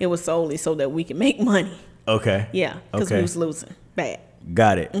 Okay. It was solely so that we could make money. Okay. Yeah. Because we was losing bad.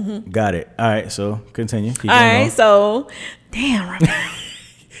 Got it. Got it. All right. So continue. Keep All right. on. So, damn.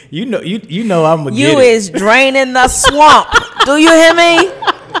 you know I'm gonna get it. You is draining the swamp. Do you hear me?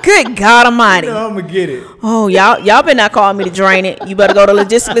 Good God Almighty. You know I'm gonna get it. Oh, y'all better not call me to drain it. You better go to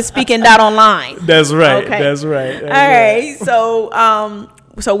logisticallyspeaking.online. That's right. Okay. That's right. All right.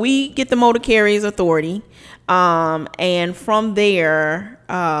 So we get the motor carrier's authority, and from there,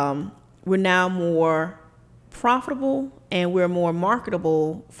 we're now more profitable and we're more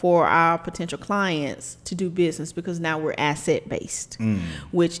marketable for our potential clients to do business because now we're asset based,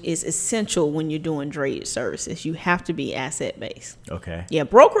 which is essential when you're doing drayage services. You have to be asset based. Okay. Yeah,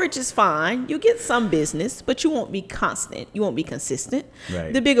 brokerage is fine. You get some business, but you won't be constant. You won't be consistent.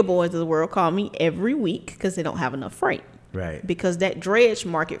 Right. The bigger boys of the world call me every week because they don't have enough freight. Right. Because that drayage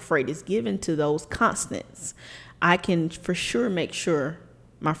market freight is given to those constants. I can for sure make sure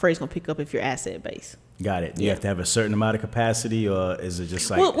my freight's gonna pick up if you're asset based. Got it. You have to have a certain amount of capacity, or is it just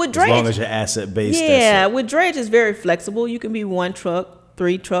like with as drayage, long as you're asset based? Yeah, with drayage is very flexible. You can be 1 truck,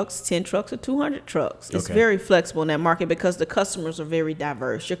 3 trucks, 10 trucks, or 200 trucks. It's very flexible in that market because the customers are very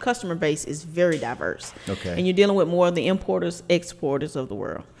diverse. Your customer base is very diverse. Okay. And you're dealing with more of the importers, exporters of the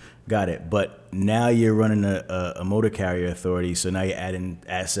world. Got it. But now you're running a motor carrier authority, so now you're adding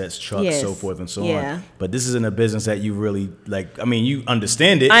assets, trucks, so forth and so on. But this isn't a business that you really like. I mean, you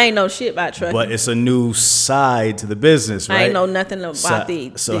understand it. I ain't know shit about trucking. But it's a new side to the business, right? I ain't know nothing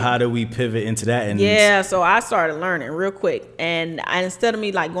about So how do we pivot into that? And so I started learning real quick. And instead of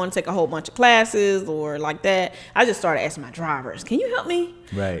me like going to take a whole bunch of classes or like that, I just started asking my drivers, can you help me?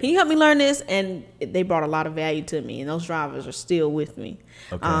 Right. Can you help me learn this? And they brought a lot of value to me. And those drivers are still with me.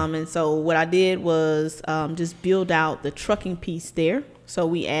 Okay. And so what I did was just build out the trucking piece there. So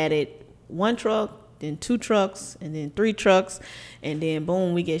we added 1 truck, then 2 trucks, and then 3 trucks, and then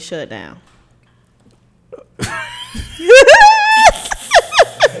boom, we get shut down.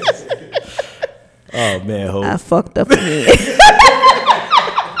 Oh man, Hope. I fucked up again.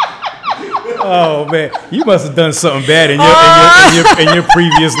 Oh man, you must have done something bad in your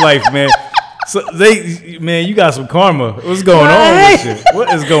previous life, man. So you got some karma. What's going on with you?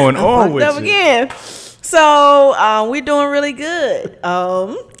 What is going on with you? Again. So we're doing really good.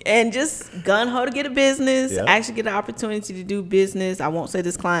 And just gung-ho to get a business, actually get an opportunity to do business. I won't say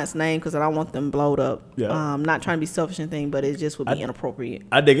this client's name because I don't want them blowed up. I'm not trying to be selfish or anything, but it just would be inappropriate.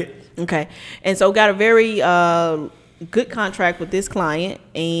 I dig it. Okay. And so got a very good contract with this client,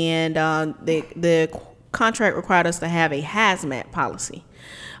 and the contract required us to have a hazmat policy.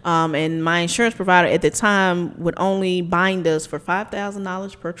 And my insurance provider at the time would only bind us for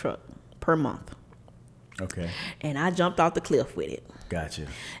 $5,000 per truck per month. Okay. And I jumped off the cliff with it. Gotcha.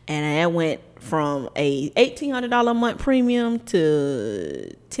 And I went from a $1,800 a month premium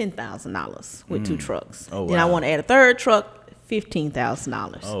to $10,000 with 2 trucks. Oh, wow. Then I want to add a third truck,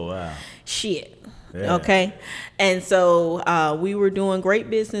 $15,000. Oh, wow. Shit. Yeah. Okay. And so we were doing great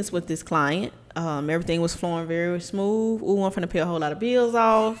business with this client. Everything was flowing very smooth. We weren't going to pay a whole lot of bills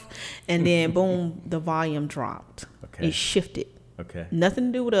off. And then, boom, the volume dropped. Okay. It shifted. Okay.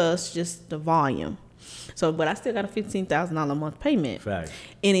 Nothing to do with us, just the volume. So, but I still got a $15,000 a month payment. Fact.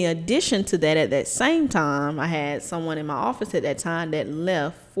 In addition to that, at that same time, I had someone in my office at that time that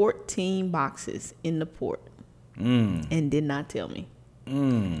left 14 boxes in the port and did not tell me.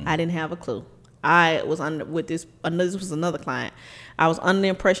 I didn't have a clue. I was under with this. This was another client. I was under the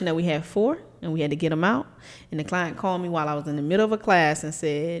impression that we had 4 and we had to get them out. And the client called me while I was in the middle of a class and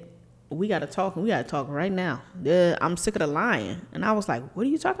said, "We got to talk, and we got to talk right now. I'm sick of the lying." And I was like, "What are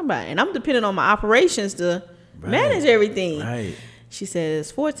you talking about?" And I'm depending on my operations to manage everything. Right. She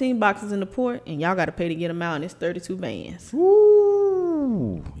says, 14 boxes in the port, and y'all got to pay to get them out, and it's 32 vans.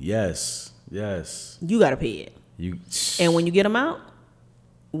 Woo! Yes. Yes. You got to pay it. And when you get them out,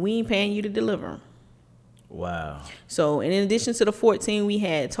 we ain't paying you to deliver them. Wow. So, in addition to the 14, we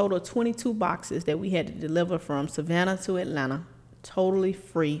had total 22 boxes that we had to deliver from Savannah to Atlanta. Totally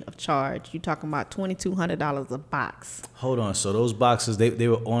free of charge. You talking about $2,200 a box. Hold on. So those boxes, they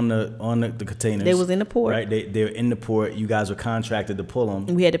were on the containers. They was in the port. Right. They were in the port. You guys were contracted to pull them.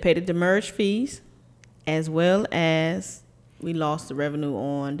 And we had to pay the demurrage fees, as well as we lost the revenue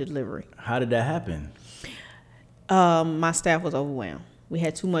on delivery. How did that happen? My staff was overwhelmed. We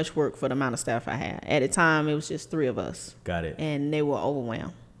had too much work for the amount of staff I had. At the time, it was just 3 of us. Got it. And they were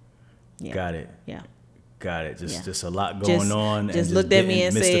overwhelmed. Yeah. Got it. Yeah. Got it. Just a lot going on. Just looked at me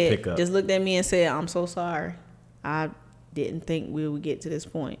and said, "I'm so sorry. I didn't think we would get to this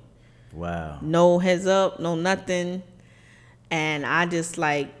point." Wow. No heads up, no nothing. And I just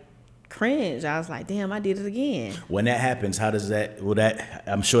cringed. I was like, damn, I did it again. When that happens, how does that,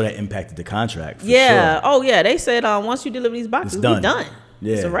 I'm sure that impacted the contract. Yeah. Sure. Oh, yeah. They said once you deliver these boxes, we're done.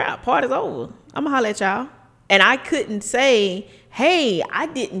 Yeah. It's a wrap. Party's over. I'm going to holler at y'all. And I couldn't say, hey, I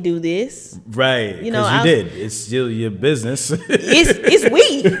didn't do this. Right. Because you did. It's still your business. It's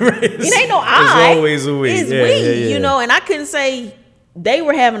we. Right. It ain't no I. It's always a we. It's we. Yeah. And I couldn't say they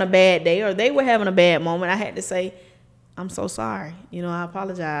were having a bad day or they were having a bad moment. I had to say, I'm so sorry. I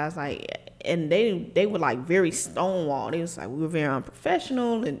apologize. And they were very stonewalled. It was we were very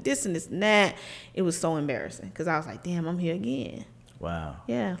unprofessional and this and that. It was so embarrassing because I was like, damn, I'm here again. Wow.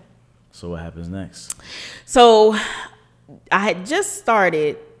 Yeah. So what happens next? So I had just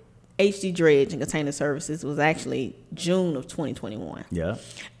started HD Dredge and Container Services. It was actually June of 2021. Yeah.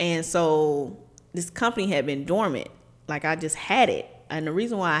 And so this company had been dormant. I just had it. And the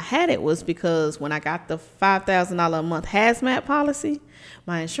reason why I had it was because when I got the $5,000 a month hazmat policy,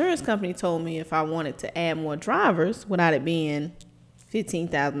 my insurance company told me if I wanted to add more drivers without it being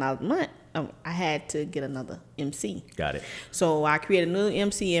 $15,000 a month, I had to get another MC. Got it. So I created a new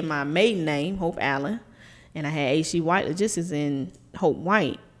MC in my maiden name, Hope Allen, and I had HD White Logistics in Hope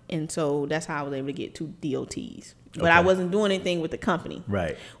White. And so that's how I was able to get 2 DOTs. But I wasn't doing anything with the company.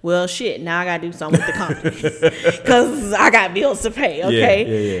 Right. Well, shit, now I got to do something with the company because I got bills to pay,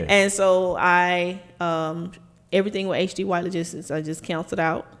 okay? Yeah. And so I, everything with HD White Logistics, I just canceled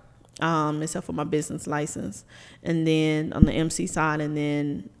out, except for my business license. And then on the MC side, and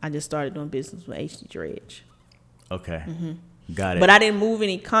then I just started doing business with HD Dredge. Okay. Mm-hmm. Got it. But I didn't move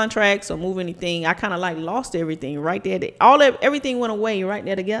any contracts or move anything. I kind of lost everything right there. Everything went away right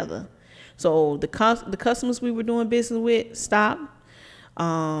there together. So the customers we were doing business with stopped.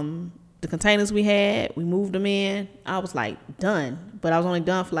 The containers we had, we moved them in. I was done, but I was only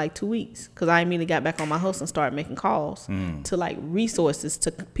done for 2 weeks because I immediately got back on my hustle and started making calls to resources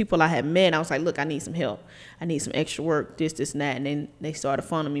to people I had met. And I was like, look, I need some help. I need some extra work, this, and that. And then they started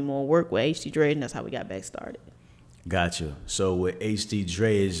funding me more work with HD Dredge, and that's how we got back started. Gotcha. So with HD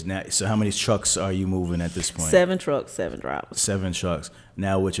Dredge, now, so how many trucks are you moving at this point? 7 trucks, 7 drivers. 7 trucks.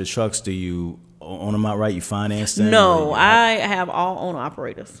 Now with your trucks, do you own them outright? You finance them? No, I have all owner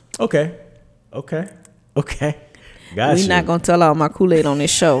operators. Okay. Gotcha. We're not gonna tell all my Kool-Aid on this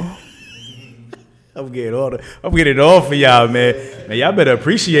show. I'm getting it all for y'all, man. Man, y'all better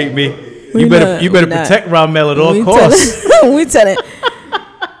appreciate me. You better protect Ramel at all costs. We tell it.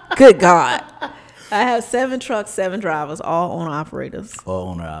 Good God. I have 7 trucks, 7 drivers, all owner operators. All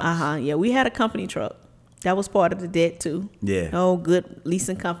owner ops. Yeah, we had a company truck. That was part of the debt too. Yeah. Oh, good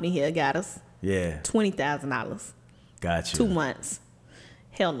leasing company here got us. Yeah. $20,000. Got you. 2 months.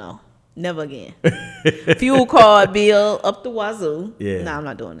 Hell no. Never again. Fuel card bill up the wazoo. Yeah. No, I'm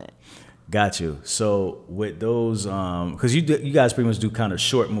not doing that. Got you. So with those, because you guys pretty much do kind of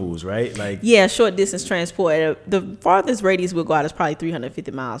short moves, right? Like yeah, short distance transport. The farthest radius we'll go out is probably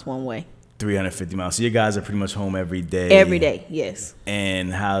 350 miles one way. 350 miles. So you guys are pretty much home every day. Every day, yes.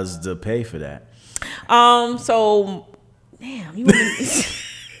 And how's the pay for that? So, damn, you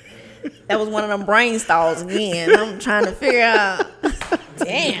that was one of them brain stalls again. I'm trying to figure out.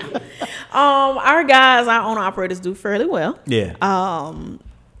 Damn. Our guys, our owner operators do fairly well. Yeah.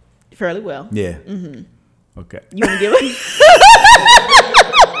 Fairly well. Yeah. Mm-hmm. Okay. You want to give it?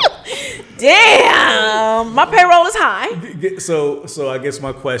 Damn, my payroll is high. So I guess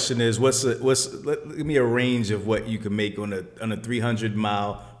my question is, give me a range of what you can make on a 300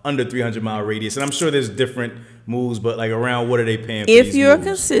 mile, under 300 mile radius, and I'm sure there's different moves, but like around what are they paying? For if these you're moves?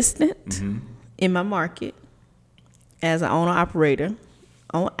 consistent in my market as an owner operator,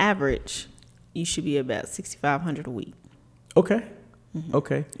 on average, you should be about $6,500 a week. Okay.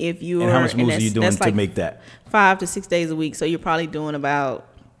 Okay. If you and how much moves are you doing to make that? 5 to 6 days a week, so you're probably doing about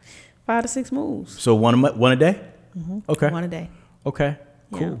 5 to 6 moves. So one a day? Mm-hmm. Okay. One a day. Okay.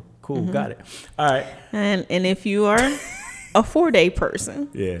 Cool. Got it. All right. And if you are a 4-day person,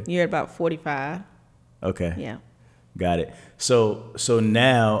 yeah, you're at about 45. Okay. Yeah. Got it. So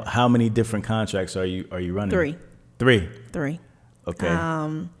now, how many different contracts are you running? 3. 3.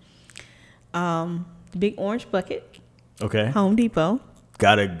 Okay. Big Orange Bucket. Okay. Home Depot.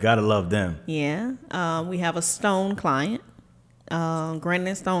 Gotta love them. Yeah. We have a stone client, Granite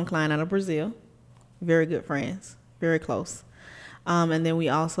and Stone client out of Brazil. Very good friends. Very close. And then we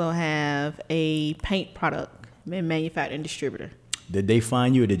also have a paint product manufacturing distributor. Did they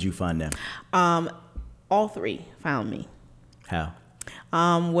find you or did you find them? All 3 found me. How?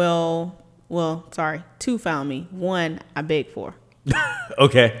 Well, sorry. 2 found me. 1 I begged for.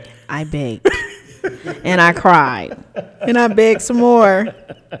 Okay. I begged. And I cried. And I begged some more.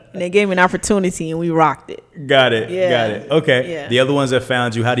 And they gave me an opportunity and we rocked it. Got it. Yeah. Got it. Okay. Yeah. The other ones that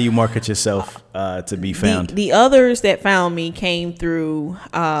found you, how do you market yourself to be found? The others that found me came through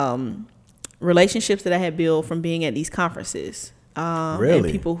relationships that I had built from being at these conferences. Really? And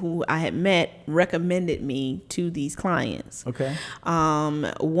people who I had met recommended me to these clients. Okay.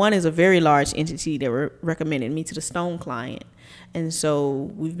 One is a very large entity that recommended me to the Stone client. And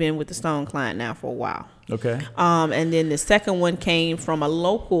so we've been with the Stone client now for a while. Okay. And then the second one came from a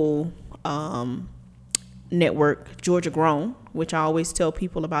local network, Georgia Grown, which I always tell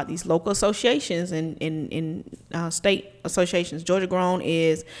people about these local associations and in state associations. Georgia Grown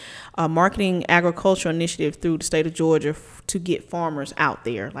is a marketing agricultural initiative through the state of Georgia to get farmers out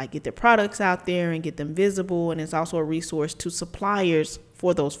there, like get their products out there and get them visible. And it's also a resource to suppliers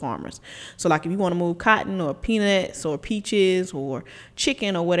for those farmers. So like if you want to move cotton or peanuts or peaches or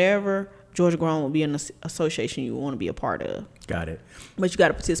chicken or whatever, Georgia Grown will be an association you want to be a part of. Got it. But you got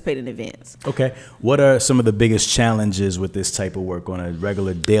to participate in events. Okay. What are some of the biggest challenges with this type of work on a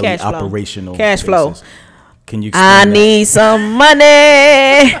regular daily operational cash flow? Can you I explain that? need some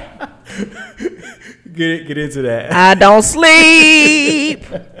money. Get into that. I don't sleep.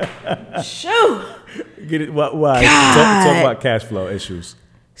 Shoo. Get it. Why? Talk about cash flow issues.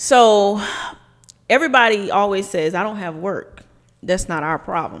 So everybody always says, I don't have work. That's not our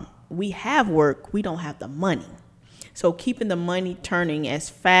problem. We have work. We don't have the money. So keeping the money turning as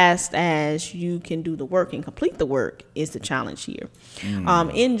fast as you can do the work and complete the work is the challenge here.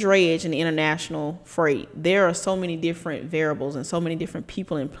 In drayage and international freight, there are so many different variables and so many different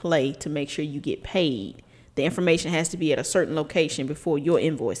people in play to make sure you get paid. The information has to be at a certain location before your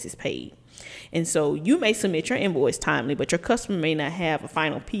invoice is paid. And so you may submit your invoice timely, but your customer may not have a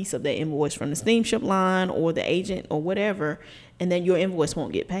final piece of that invoice from the steamship line or the agent or whatever, and then your invoice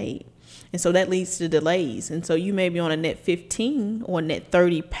won't get paid. And so that leads to delays. And so you may be on a net 15 or net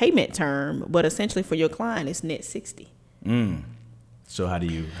 30 payment term, but essentially for your client, it's net 60. So how do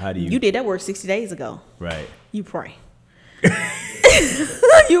you? You did that work 60 days ago. Right. You pray.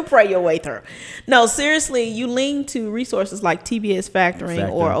 You pray your way through. No, seriously, you lean to resources like TBS Factoring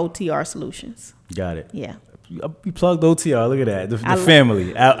or OTR Solutions. Got it. Yeah. You plugged OTR. Look at that. The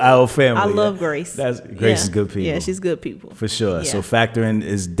family, our family. I love Grace. Grace is good people. Yeah, she's good people. For sure. Yeah. So factoring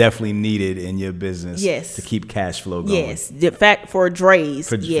is definitely needed in your business. Yes. To keep cash flow going. Yes. The fact for drays.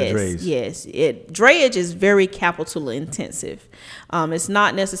 For drays. Yes. Drayage is very capital intensive. It's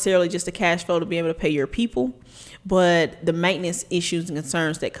not necessarily just the cash flow to be able to pay your people, but the maintenance issues and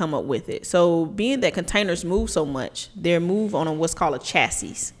concerns that come up with it. So being that containers move so much, they're moved on what's called a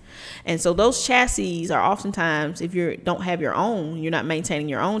chassis. And so those chassis are oftentimes, if you don't have your own, you're not maintaining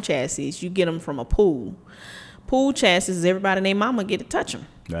your own chassis, you get them from a pool. Pool chassis is everybody and their mama get to touch them.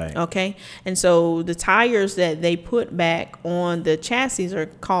 Right. Okay. And so the tires that they put back on the chassis are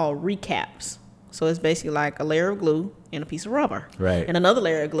called recaps. So it's basically like a layer of glue and a piece of rubber. Right. And another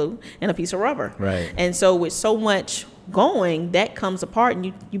layer of glue and a piece of rubber. Right. And so with so much going, that comes apart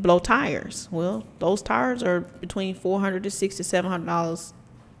and you blow tires. Well, those tires are between $400 to $600 to $700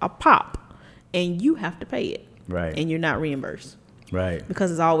 a pop, and you have to pay it. Right. And you're not reimbursed. Right.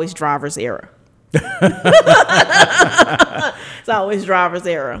 Because it's always driver's error. It's always driver's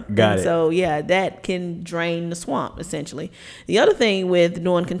error. Got it. So yeah, that can drain the swamp essentially. The other thing with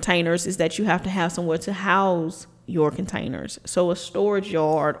doing containers is that you have to have somewhere to house your containers. So a storage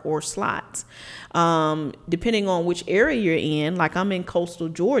yard or slots. Depending on which area you're in, like I'm in coastal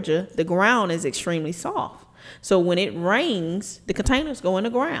Georgia, the ground is extremely soft. So when it rains, the containers go in the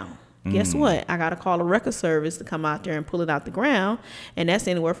ground. Guess what? I got to call a record service to come out there and pull it out the ground. And that's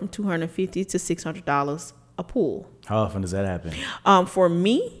anywhere from $250 to $600 a pull. How often does that happen? For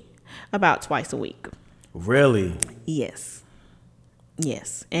me, about twice a week. Really? Yes.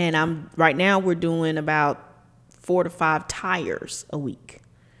 And right now we're doing about 4 to 5 tires a week.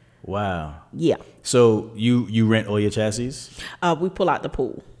 Wow. Yeah. So you rent all your chassis? We pull out the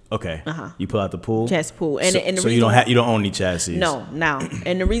pool. Okay. You pull out the pool? Chassis pool. And so you don't own any chassis? No.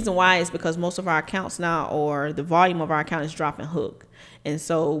 And the reason why is because most of our accounts now, or the volume of our account is dropping hook. And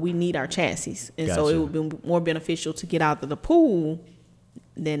so we need our chassis. And so it would be more beneficial to get out of the pool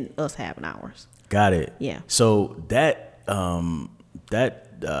than us having ours. Got it. Yeah. So that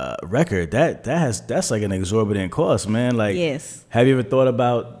record, that's like an exorbitant cost, man. Like, yes. Have you ever thought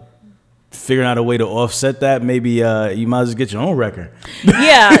about figuring out a way to offset that? Maybe you might as well get your own record.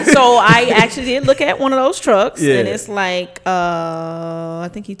 Yeah, so I actually did look at one of those trucks, yeah. And it's like I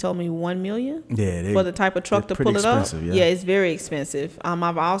think he told me $1 million for the type of truck to pull it up. Yeah, it's very expensive.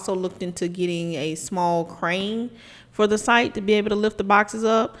 I've also looked into getting a small crane for the site to be able to lift the boxes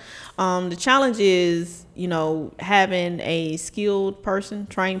up. The challenge is, having a skilled person,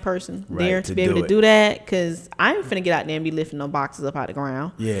 trained person there to be able to do that, because I ain't finna get out there and be lifting no boxes up out the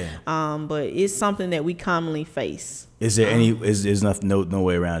ground. Yeah. But it's something that we commonly face. Is there there's nothing, no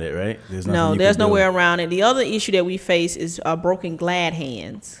way around it, right? There's no way around it. The other issue that we face is broken glad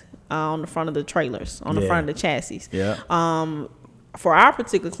hands on the front of the trailers, on the front of the chassis. Yeah. For our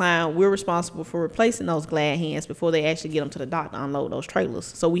particular client, we're responsible for replacing those glad hands before they actually get them to the dock to unload those trailers.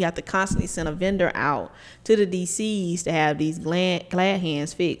 So we have to constantly send a vendor out to the DCs to have these glad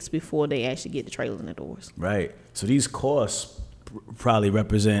hands fixed before they actually get the trailers in the doors. Right. So these costs probably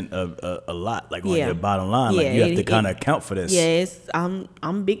represent a lot, like on your bottom line. Like you have to kind of account for this. Yeah,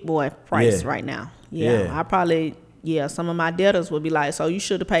 I'm big boy price right now. Yeah, I probably. Yeah, some of my debtors would be like, so you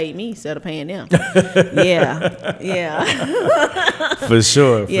should have paid me instead of paying them. Yeah. For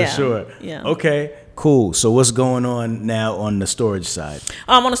sure. Yeah. Okay, cool. So what's going on now on the storage side?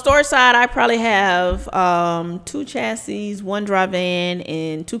 On the storage side, I probably have 2 chassis, 1 dry van,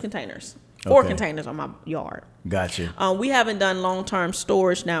 and 2 containers. 4 containers on my yard. Gotcha. We haven't done long-term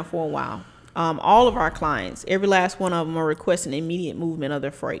storage now for a while. All of our clients, every last one of them are requesting immediate movement of their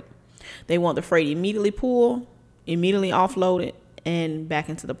freight. They want the freight immediately pulled, immediately offloaded, and back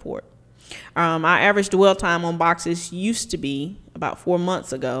into the port. Our average dwell time on boxes used to be, about 4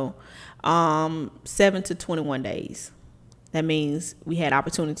 months ago, 7 to 21 days. That means we had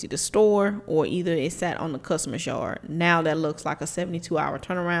opportunity to store, or either it sat on the customer's yard. Now that looks like a 72-hour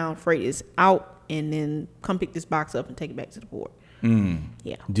turnaround. Freight is out, and then come pick this box up and take it back to the port.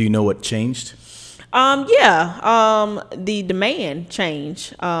 Yeah. Do you know what changed? The demand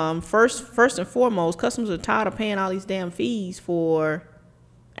change. First and foremost, customers are tired of paying all these damn fees for.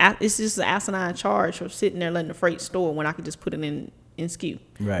 It's just an asinine charge for sitting there letting the freight store when I could just put it in SKU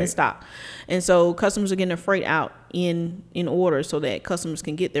and stock. And so customers are getting their freight out in order so that customers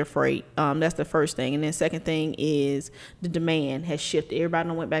can get their freight. That's the first thing. And then second thing is the demand has shifted. Everybody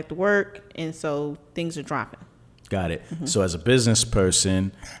done went back to work, and so things are dropping. Got it. Mm-hmm. So as a business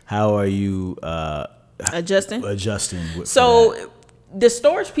person, how are you adjusting? So the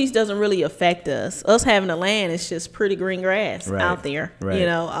storage piece doesn't really affect us. Us having the land is just pretty green grass out there. Right. You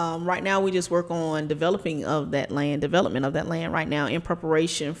know, right now we just work on development of that land right now in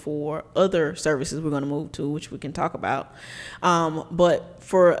preparation for other services we're going to move to, which we can talk about. But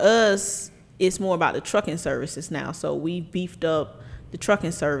for us, it's more about the trucking services now. So we beefed up the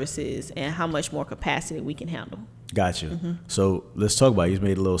trucking services and how much more capacity we can handle. Got you. So let's talk about it. You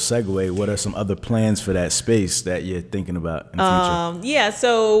made a little segue. What are some other plans for that space that you're thinking about in the future? Yeah,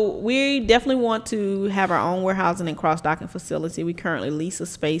 so we definitely want to have our own warehousing and cross-docking facility. We currently lease a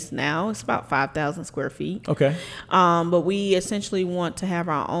space now. It's about 5,000 square feet. Okay. But we essentially want to have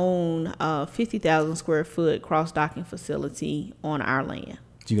our own 50,000 square foot cross-docking facility on our land.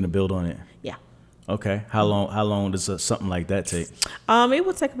 So you're going to build on it? Yeah. Okay. How long does something like that take? It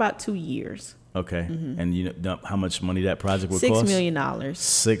will take about 2 years. Okay. And you know how much money that project would $6 cost? million.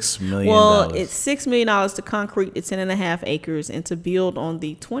 $6 million. Well, it's $6 million to concrete the 10.5 acres and to build on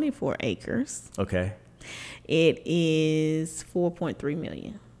the 24 acres. Okay. It is $4.3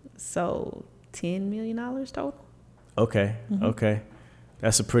 million. So $10 million total. Okay. Okay.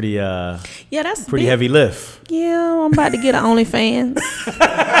 That's a pretty that's pretty big. heavy lift. Yeah, I'm about to get an OnlyFans.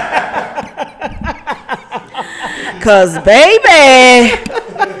 Cause baby.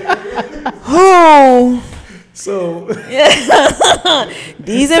 Oh, So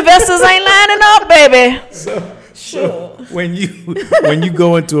these investors ain't lining up, baby. So when you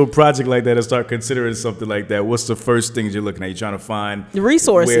go into a project like that and start considering something like that, what's the first things you're looking at? You're trying to find The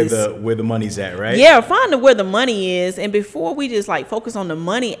resources. where the money's at, right? Yeah, find where the money is. And before we just like focus on the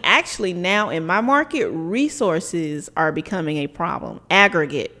money, actually now in my market, resources are becoming a problem.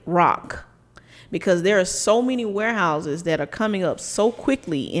 Aggregate, rock. Because there are so many warehouses that are coming up so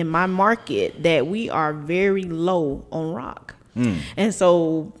quickly in my market that we are very low on rock. And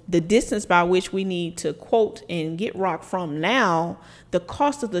so the distance by which we need to quote and get rock from now, the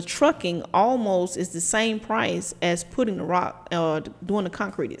cost of the trucking almost is the same price as putting the rock, doing the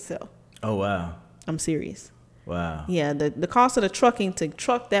concrete itself. Oh, wow. I'm serious. Wow. Yeah, the cost of the trucking to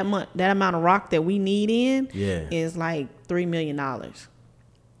truck that amount of rock that we need in is like $3 million.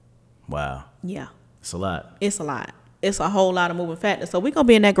 Wow. Yeah. It's a lot. It's a lot. It's a whole lot of moving factors. So we're going to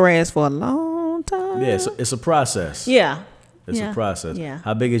be in that grass for a long time. Yeah, it's a process. Yeah. It's a process. Yeah.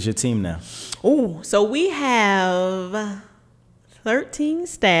 How big is your team now? Oh, so we have 13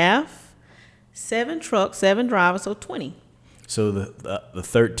 staff, 7 trucks, 7 drivers, so 20. So the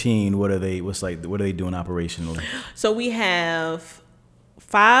 13, what are they doing operationally? So we have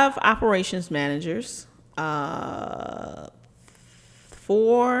 5 operations managers, 4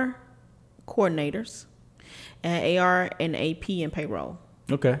 coordinators, and AR and AP and payroll.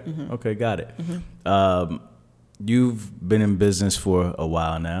 Okay. Okay, got it. You've been in business for a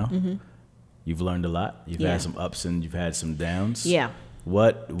while now. You've learned a lot. You've had some ups and you've had some downs. Yeah.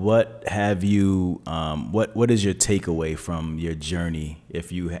 What have you? What is your takeaway from your journey?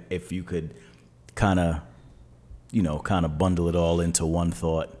 If you could kind of bundle it all into one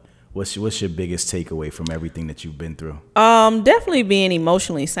thought. What's your biggest takeaway from everything that you've been through? Definitely being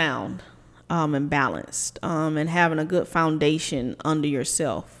emotionally sound, and balanced, and having a good foundation under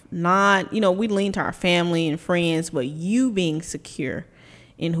yourself. Not, we lean to our family and friends, but you being secure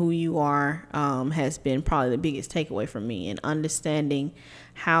in who you are, has been probably the biggest takeaway from me, and understanding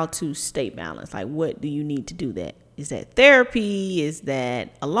how to stay balanced. Like, what do you need to do that? Is that therapy? Is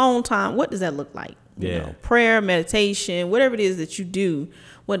that alone time? What does that look like? Prayer, meditation, whatever it is that you do,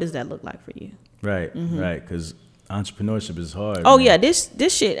 what does that look like for you? Right, right. Because entrepreneurship is hard. Oh, man. yeah, this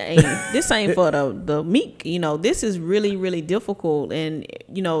shit ain't for the meek. This is really, really difficult. And,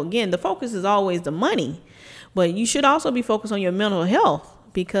 again, the focus is always the money. But you should also be focused on your mental health,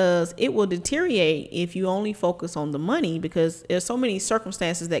 because it will deteriorate if you only focus on the money, because there's so many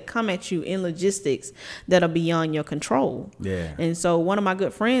circumstances that come at you in logistics that are beyond your control. Yeah. And so one of my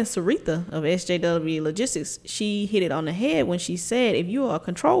good friends, Sarita of SJW Logistics, she hit it on the head when she said, if you are a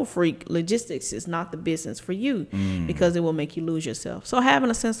control freak, logistics is not the business for you, because it will make you lose yourself. So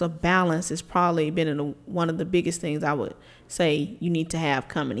having a sense of balance has probably been one of the biggest things I would say you need to have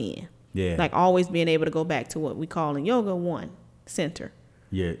coming in. Yeah. Like always being able to go back to what we call in yoga, center.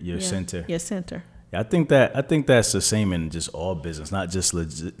 Your center. Your center. Yeah, I think that's the same in just all business, not just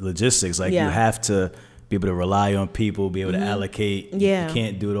logistics. Like you have to be able to rely on people, be able to allocate. Yeah. You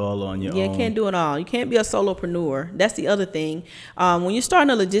can't do it all on your own. Yeah, you can't do it all. You can't be a solopreneur. That's the other thing. When you're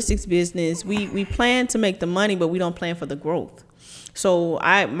starting a logistics business, we plan to make the money, but we don't plan for the growth. So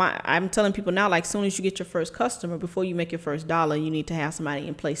I'm telling people now, like, as soon as you get your first customer, before you make your first dollar, you need to have somebody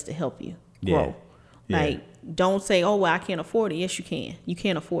in place to help you grow. Yeah. Like, don't say, oh, well, I can't afford it. Yes, you can. You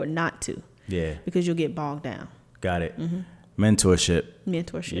can't afford not to. Yeah. Because you'll get bogged down. Got it. Mentorship.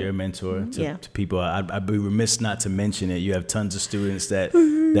 You're a mentor to people. I'd be remiss not to mention it. You have tons of students that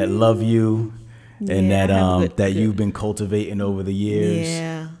love you and that you've been cultivating over the years.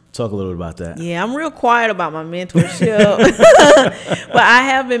 Yeah. Talk a little bit about that. Yeah, I'm real quiet about my mentorship. But I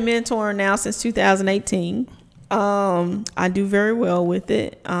have been mentoring now since 2018. I do very well with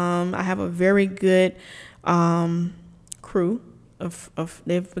it. I have a very good crew of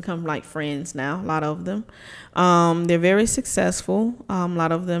they've become like friends now, a lot of them. They're very successful. A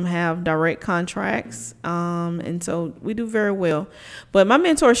lot of them have direct contracts, and so we do very well. But my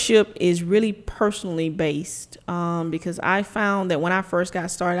mentorship is really personally based, because I found that when I first got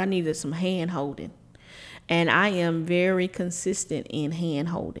started, I needed some hand holding. And I am very consistent in hand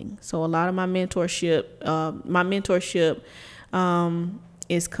holding. So a lot of my mentorship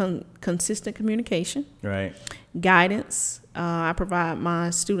is consistent communication, right? Guidance. I provide my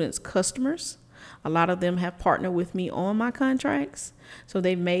students customers. A lot of them have partnered with me on my contracts, so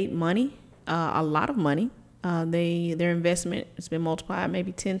they've made money, a lot of money. Their investment has been multiplied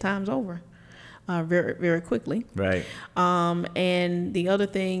maybe 10 times over, very, very quickly. Right. And the other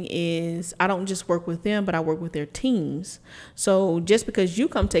thing is I don't just work with them, but I work with their teams. So just because you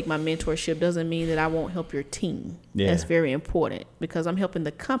come take my mentorship doesn't mean that I won't help your team. Yeah. That's very important because I'm helping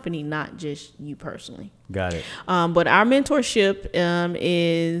the company, not just you personally. Got it. But our mentorship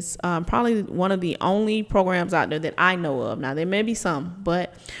is probably one of the only programs out there that I know of. Now, there may be some,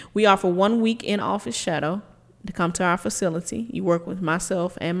 but we offer 1 week in office shadow to come to our facility. You work with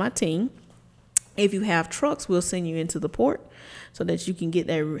myself and my team. If you have trucks, we'll send you into the port so that you can get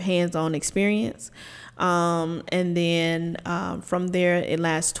that hands-on experience. And then from there, it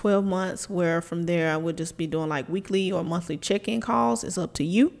lasts 12 months, where from there I would just be doing like weekly or monthly check-in calls. It's up to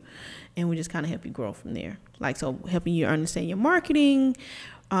you. And we just kind of help you grow from there. Like, so helping you understand your marketing,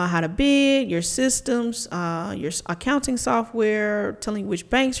 how to bid, your systems, your accounting software, telling you which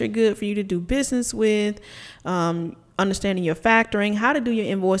banks are good for you to do business with, understanding your factoring, how to do your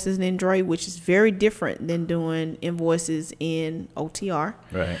invoices in Dre, which is very different than doing invoices in OTR.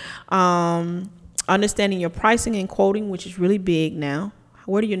 Right. Understanding your pricing and quoting, which is really big now.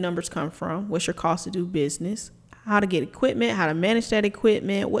 Where do your numbers come from? What's your cost to do business? How to get equipment, how to manage that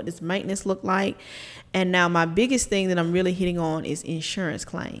equipment, what does maintenance look like? And now my biggest thing that I'm really hitting on is insurance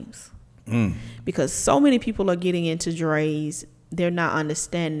claims. Because so many people are getting into Dre's, they're not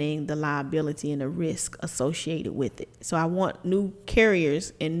understanding the liability and the risk associated with it. So I want new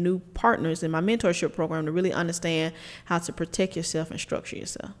carriers and new partners in my mentorship program to really understand how to protect yourself and structure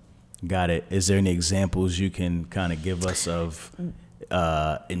yourself. Got it. Is there any examples you can kind of give us of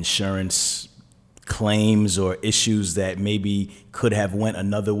insurance claims or issues that maybe could have went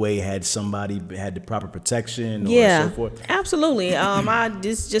another way had somebody had the proper protection or so forth? Absolutely.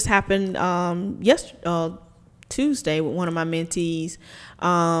 This just happened Tuesday with one of my mentees.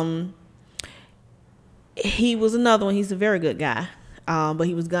 He was another one. He's a very good guy, but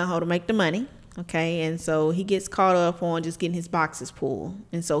he was gung-ho to make the money. Okay, and so he gets caught up on just getting his boxes pulled,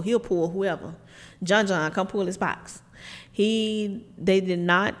 and so he'll pull whoever. John, come pull his box. They did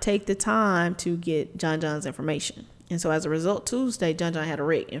not take the time to get John's information. And so as a result, Tuesday, John had a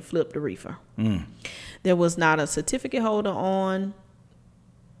wreck and flipped the reefer. There was not a certificate holder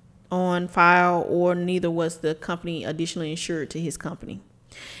on file, or neither was the company additionally insured to his company.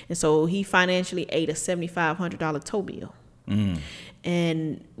 And so he financially ate a $7,500 tow bill.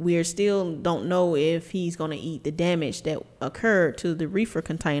 And we still don't know if he's going to eat the damage that occurred to the reefer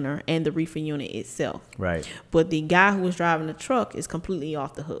container and the reefer unit itself. Right. But the guy who was driving the truck is completely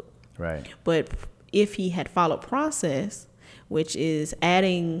off the hook. Right. But if he had followed process, which is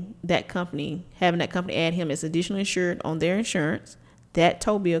having that company add him as additional insured on their insurance, that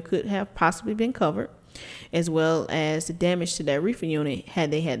tow bill could have possibly been covered, as well as the damage to that reefer unit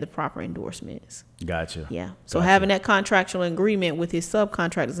had they had the proper endorsements. Gotcha. Yeah. So having that contractual agreement with his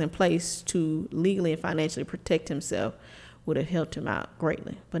subcontractors in place to legally and financially protect himself would have helped him out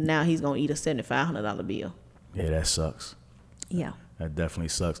greatly. But now he's going to eat a $7,500 bill. Yeah, that sucks. Yeah. That definitely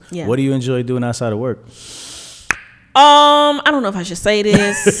sucks. Yeah. What do you enjoy doing outside of work? I don't know if I should say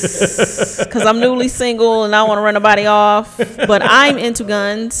this because I'm newly single and I don't want to run nobody off, but I'm into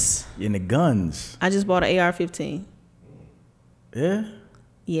guns. Into guns? I just bought an AR-15. Yeah?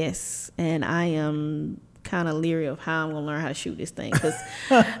 Yes, and I am kind of leery of how I'm going to learn how to shoot this thing because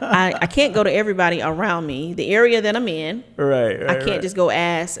I can't go to everybody around me. The area that I'm in, I can't just go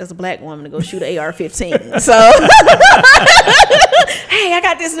ask as a black woman to go shoot an AR-15. So, hey, I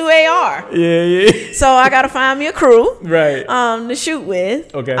got this new AR. Yeah. So I got to find me a crew, right? To shoot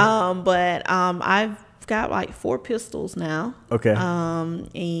with. Okay. But I've got like 4 pistols now. Okay.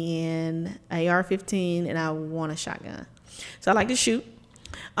 And AR-15, and I want a shotgun. So I like to shoot.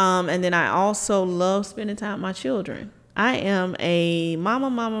 And then I also love spending time with my children. I am a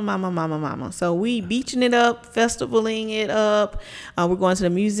mama. So we beaching it up, festivaling it up. We're going to the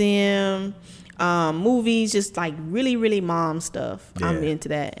museum, movies, just like really, really mom stuff. Yeah. I'm into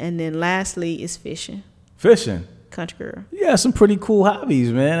that. And then lastly is fishing. Fishing? Country girl. Yeah, some pretty cool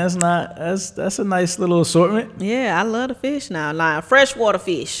hobbies, man. That's a nice little assortment. Yeah, I love to fish now. Like freshwater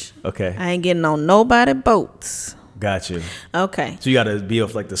fish. Okay. I ain't getting on nobody boats. Got you. Okay. So you got to be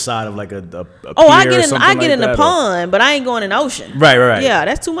off like the side of like a pier I get in the pond, but I ain't going in the ocean. Right. Yeah,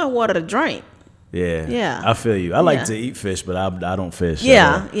 that's too much water to drink. Yeah. I feel you. I like to eat fish, but I don't fish.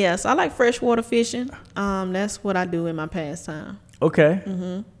 Yeah. So I like freshwater fishing. That's what I do in my pastime. Okay.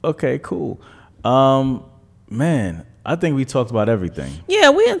 Mm-hmm. Okay, cool. Man, I think we talked about everything. Yeah,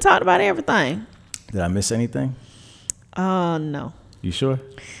 we done talked about everything. Did I miss anything? No. You sure?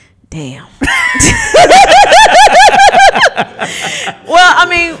 Damn. Well, I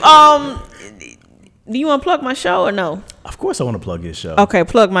mean, do you want to plug my show or no? Of course I want to plug your show. Okay,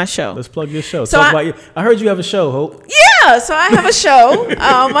 plug my show. Let's plug your show. I heard you have a show, Hope. Yeah, so I have a show.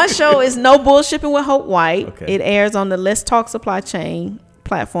 My show is No Bullshipping with Hope White. Okay. It airs on the Let's Talk Supply Chain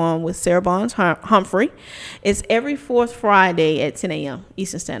platform with Sarah Barnes Humphrey. It's every fourth Friday at 10 a.m.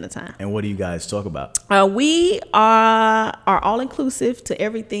 Eastern Standard Time. And what do you guys talk about? We are all-inclusive to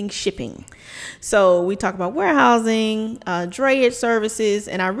everything shipping. So we talk about warehousing, drayage services,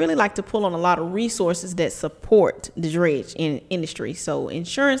 and I really like to pull on a lot of resources that support the drayage industry. So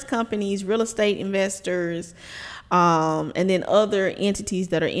insurance companies, real estate investors, and then other entities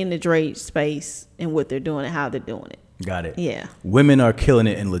that are in the drayage space and what they're doing and how they're doing it. Got it. Yeah. Women are killing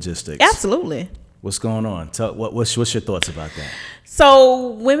it in logistics. Absolutely. What's going on? What's your thoughts about that? So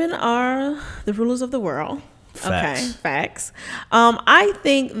women are the rulers of the world. Facts. Okay, facts. I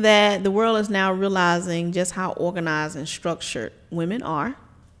think that the world is now realizing just how organized and structured women are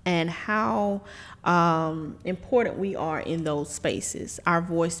and how important we are in those spaces. Our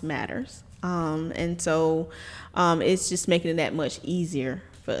voice matters. And so it's just making it that much easier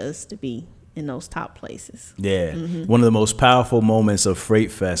for us to be in those top places. Yeah. Mm-hmm. One of the most powerful moments of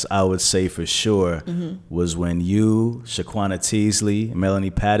Freight Fest, I would say for sure, was when you, Shaquana Teasley,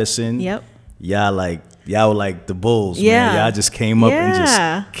 Melanie Patterson, y'all were like the Bulls, man. Y'all just came up and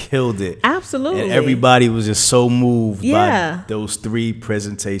just killed it. Absolutely. And everybody was just so moved by those three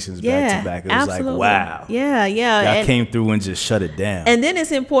presentations back to back. It was like, wow. Yeah. Y'all came through and just shut it down. And then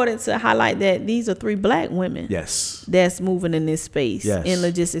it's important to highlight that these are three black women. Yes. That's moving in this space in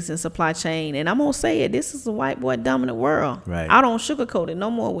logistics and supply chain. And I'm going to say it, this is a white boy dominant world. Right. I don't sugarcoat it no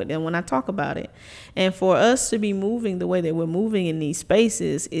more with them when I talk about it. And for us to be moving the way that we're moving in these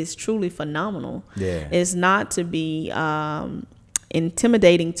spaces is truly phenomenal. Yeah. It's not to be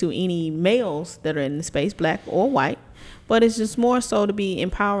intimidating to any males that are in the space, black or white, but it's just more so to be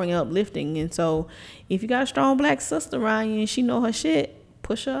empowering, uplifting. And so if you got a strong black sister around you and she know her shit,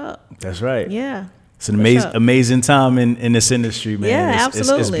 push her up. That's right. Yeah. It's an amazing time in this industry, man. Yeah,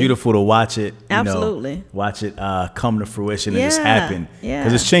 it's beautiful to watch it. Absolutely. Watch it come to fruition and just happen. Yeah.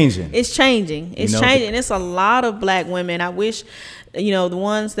 Because it's changing. It's changing. It's changing. It's a lot of black women. I wish, the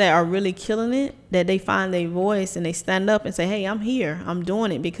ones that are really killing it, that they find their voice and they stand up and say, hey, I'm here. I'm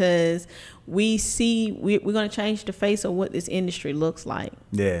doing it because we see we're going to change the face of what this industry looks like.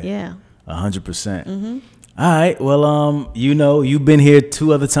 Yeah. Yeah. 100%. Mm-hmm. All right. Well, you've been here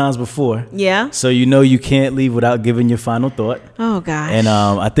 2 other times before. Yeah. So you can't leave without giving your final thought. Oh gosh. And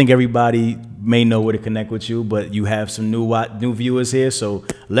I think everybody may know where to connect with you, but you have some new viewers here. So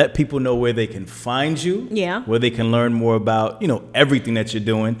let people know where they can find you. Yeah. Where they can learn more about everything that you're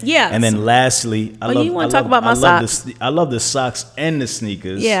doing. Yeah. And then lastly, I love the socks and the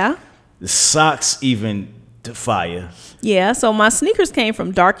sneakers. Yeah. The socks even to fire. Yeah, so my sneakers came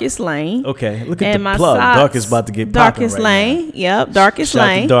from Darkest Lane. Okay, look at the plug. Darkest about to get popping Darkest Lane. Now. Yep, Darkest Shout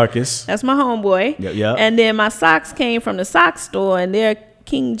Lane. out to Darkest. That's my homeboy. Yep. And then my socks came from the sock store, and they're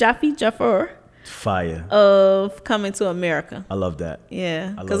King Jafar. Fire. Of Coming to America. I love that.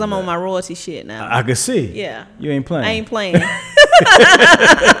 Yeah, because I'm on my royalty shit now. I can see. Yeah. You ain't playing. I ain't playing.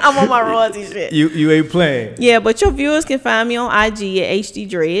 I'm on my royalty shit. You ain't playing. Yeah, but your viewers can find me on IG at HD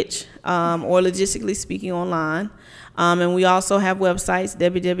Dredge, or Logistically Speaking online. And we also have websites,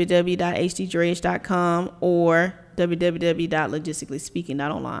 www.hdredge.com or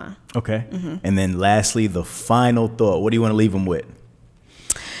www.logisticallyspeaking.online. Okay. Mm-hmm. And then lastly, the final thought. What do you want to leave them with?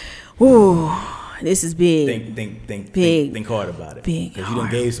 Ooh, this is big. Think hard about it. Big. Because you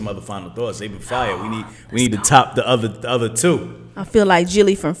done gave some other final thoughts. They've been fired. We need to top the other 2. I feel like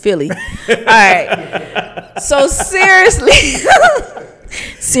Jilly from Philly. All right. So seriously.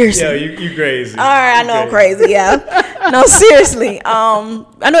 Seriously. Yeah, you crazy. All right, I know I'm crazy, yeah. No, seriously.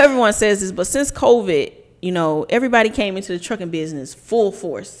 I know everyone says this, but since COVID, everybody came into the trucking business full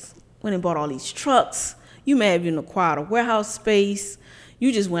force. Went and bought all these trucks. You may have even acquired a warehouse space.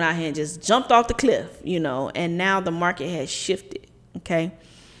 You just went out here and just jumped off the cliff, and now the market has shifted, okay?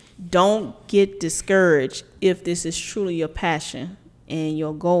 Don't get discouraged if this is truly your passion and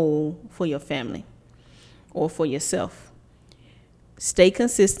your goal for your family or for yourself. Stay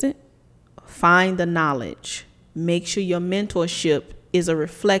consistent. Find the knowledge. Make sure your mentorship is a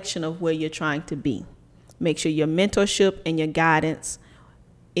reflection of where you're trying to be. Make sure your mentorship and your guidance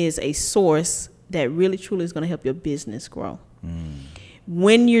is a source that really truly is going to help your business grow.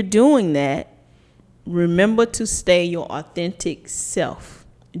 When you're doing that, remember to stay your authentic self.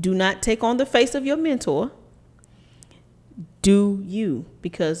 Do not take on the face of your mentor. Do you,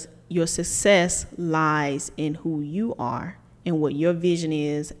 because your success lies in who you are and what your vision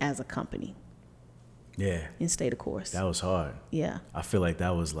is as a company. Yeah. And stay the course. That was hard. Yeah. I feel like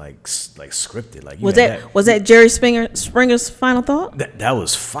that was like scripted. Like was that Jerry Springer's final thought? That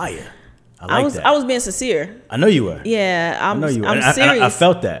was fire. I was being sincere. I know you were. Yeah, I'm serious. I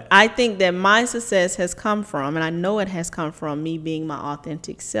felt that. I think that my success has come from, and I know it has come from me being my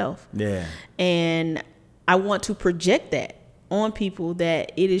authentic self. Yeah. And I want to project that on people,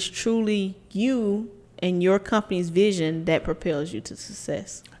 that it is truly you and your company's vision that propels you to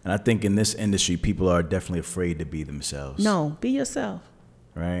success. And I think in this industry, people are definitely afraid to be themselves. No, be yourself.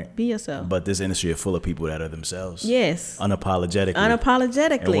 Right? Be yourself. But this industry is full of people that are themselves. Yes. Unapologetically.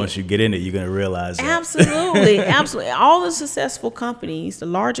 And once you get in it, you're going to realize that. Absolutely. Absolutely. All the successful companies, the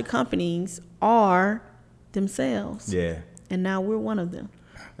larger companies, are themselves. Yeah. And now we're one of them.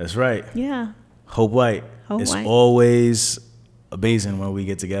 That's right. Yeah. Hope White. It's always amazing when we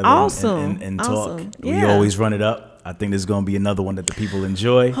get together and talk. Awesome. Yeah. We always run it up. I think there's going to be another one that the people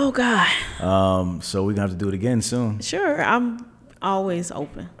enjoy. Oh, God. So we're going to have to do it again soon. Sure. I'm always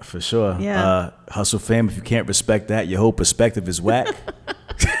open. For sure. Yeah. Hustle fam, if you can't respect that, your whole perspective is whack.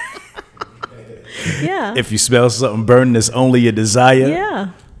 Yeah. If you smell something burning, it's only your desire.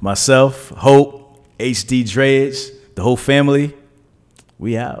 Yeah. Myself, Hope, HD Dreads, the whole family,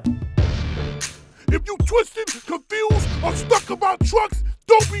 we out. If you twisted, confused, or stuck about trucks,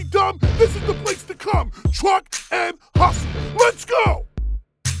 don't be dumb. This is the place to come. Truck and Hustle. Let's go.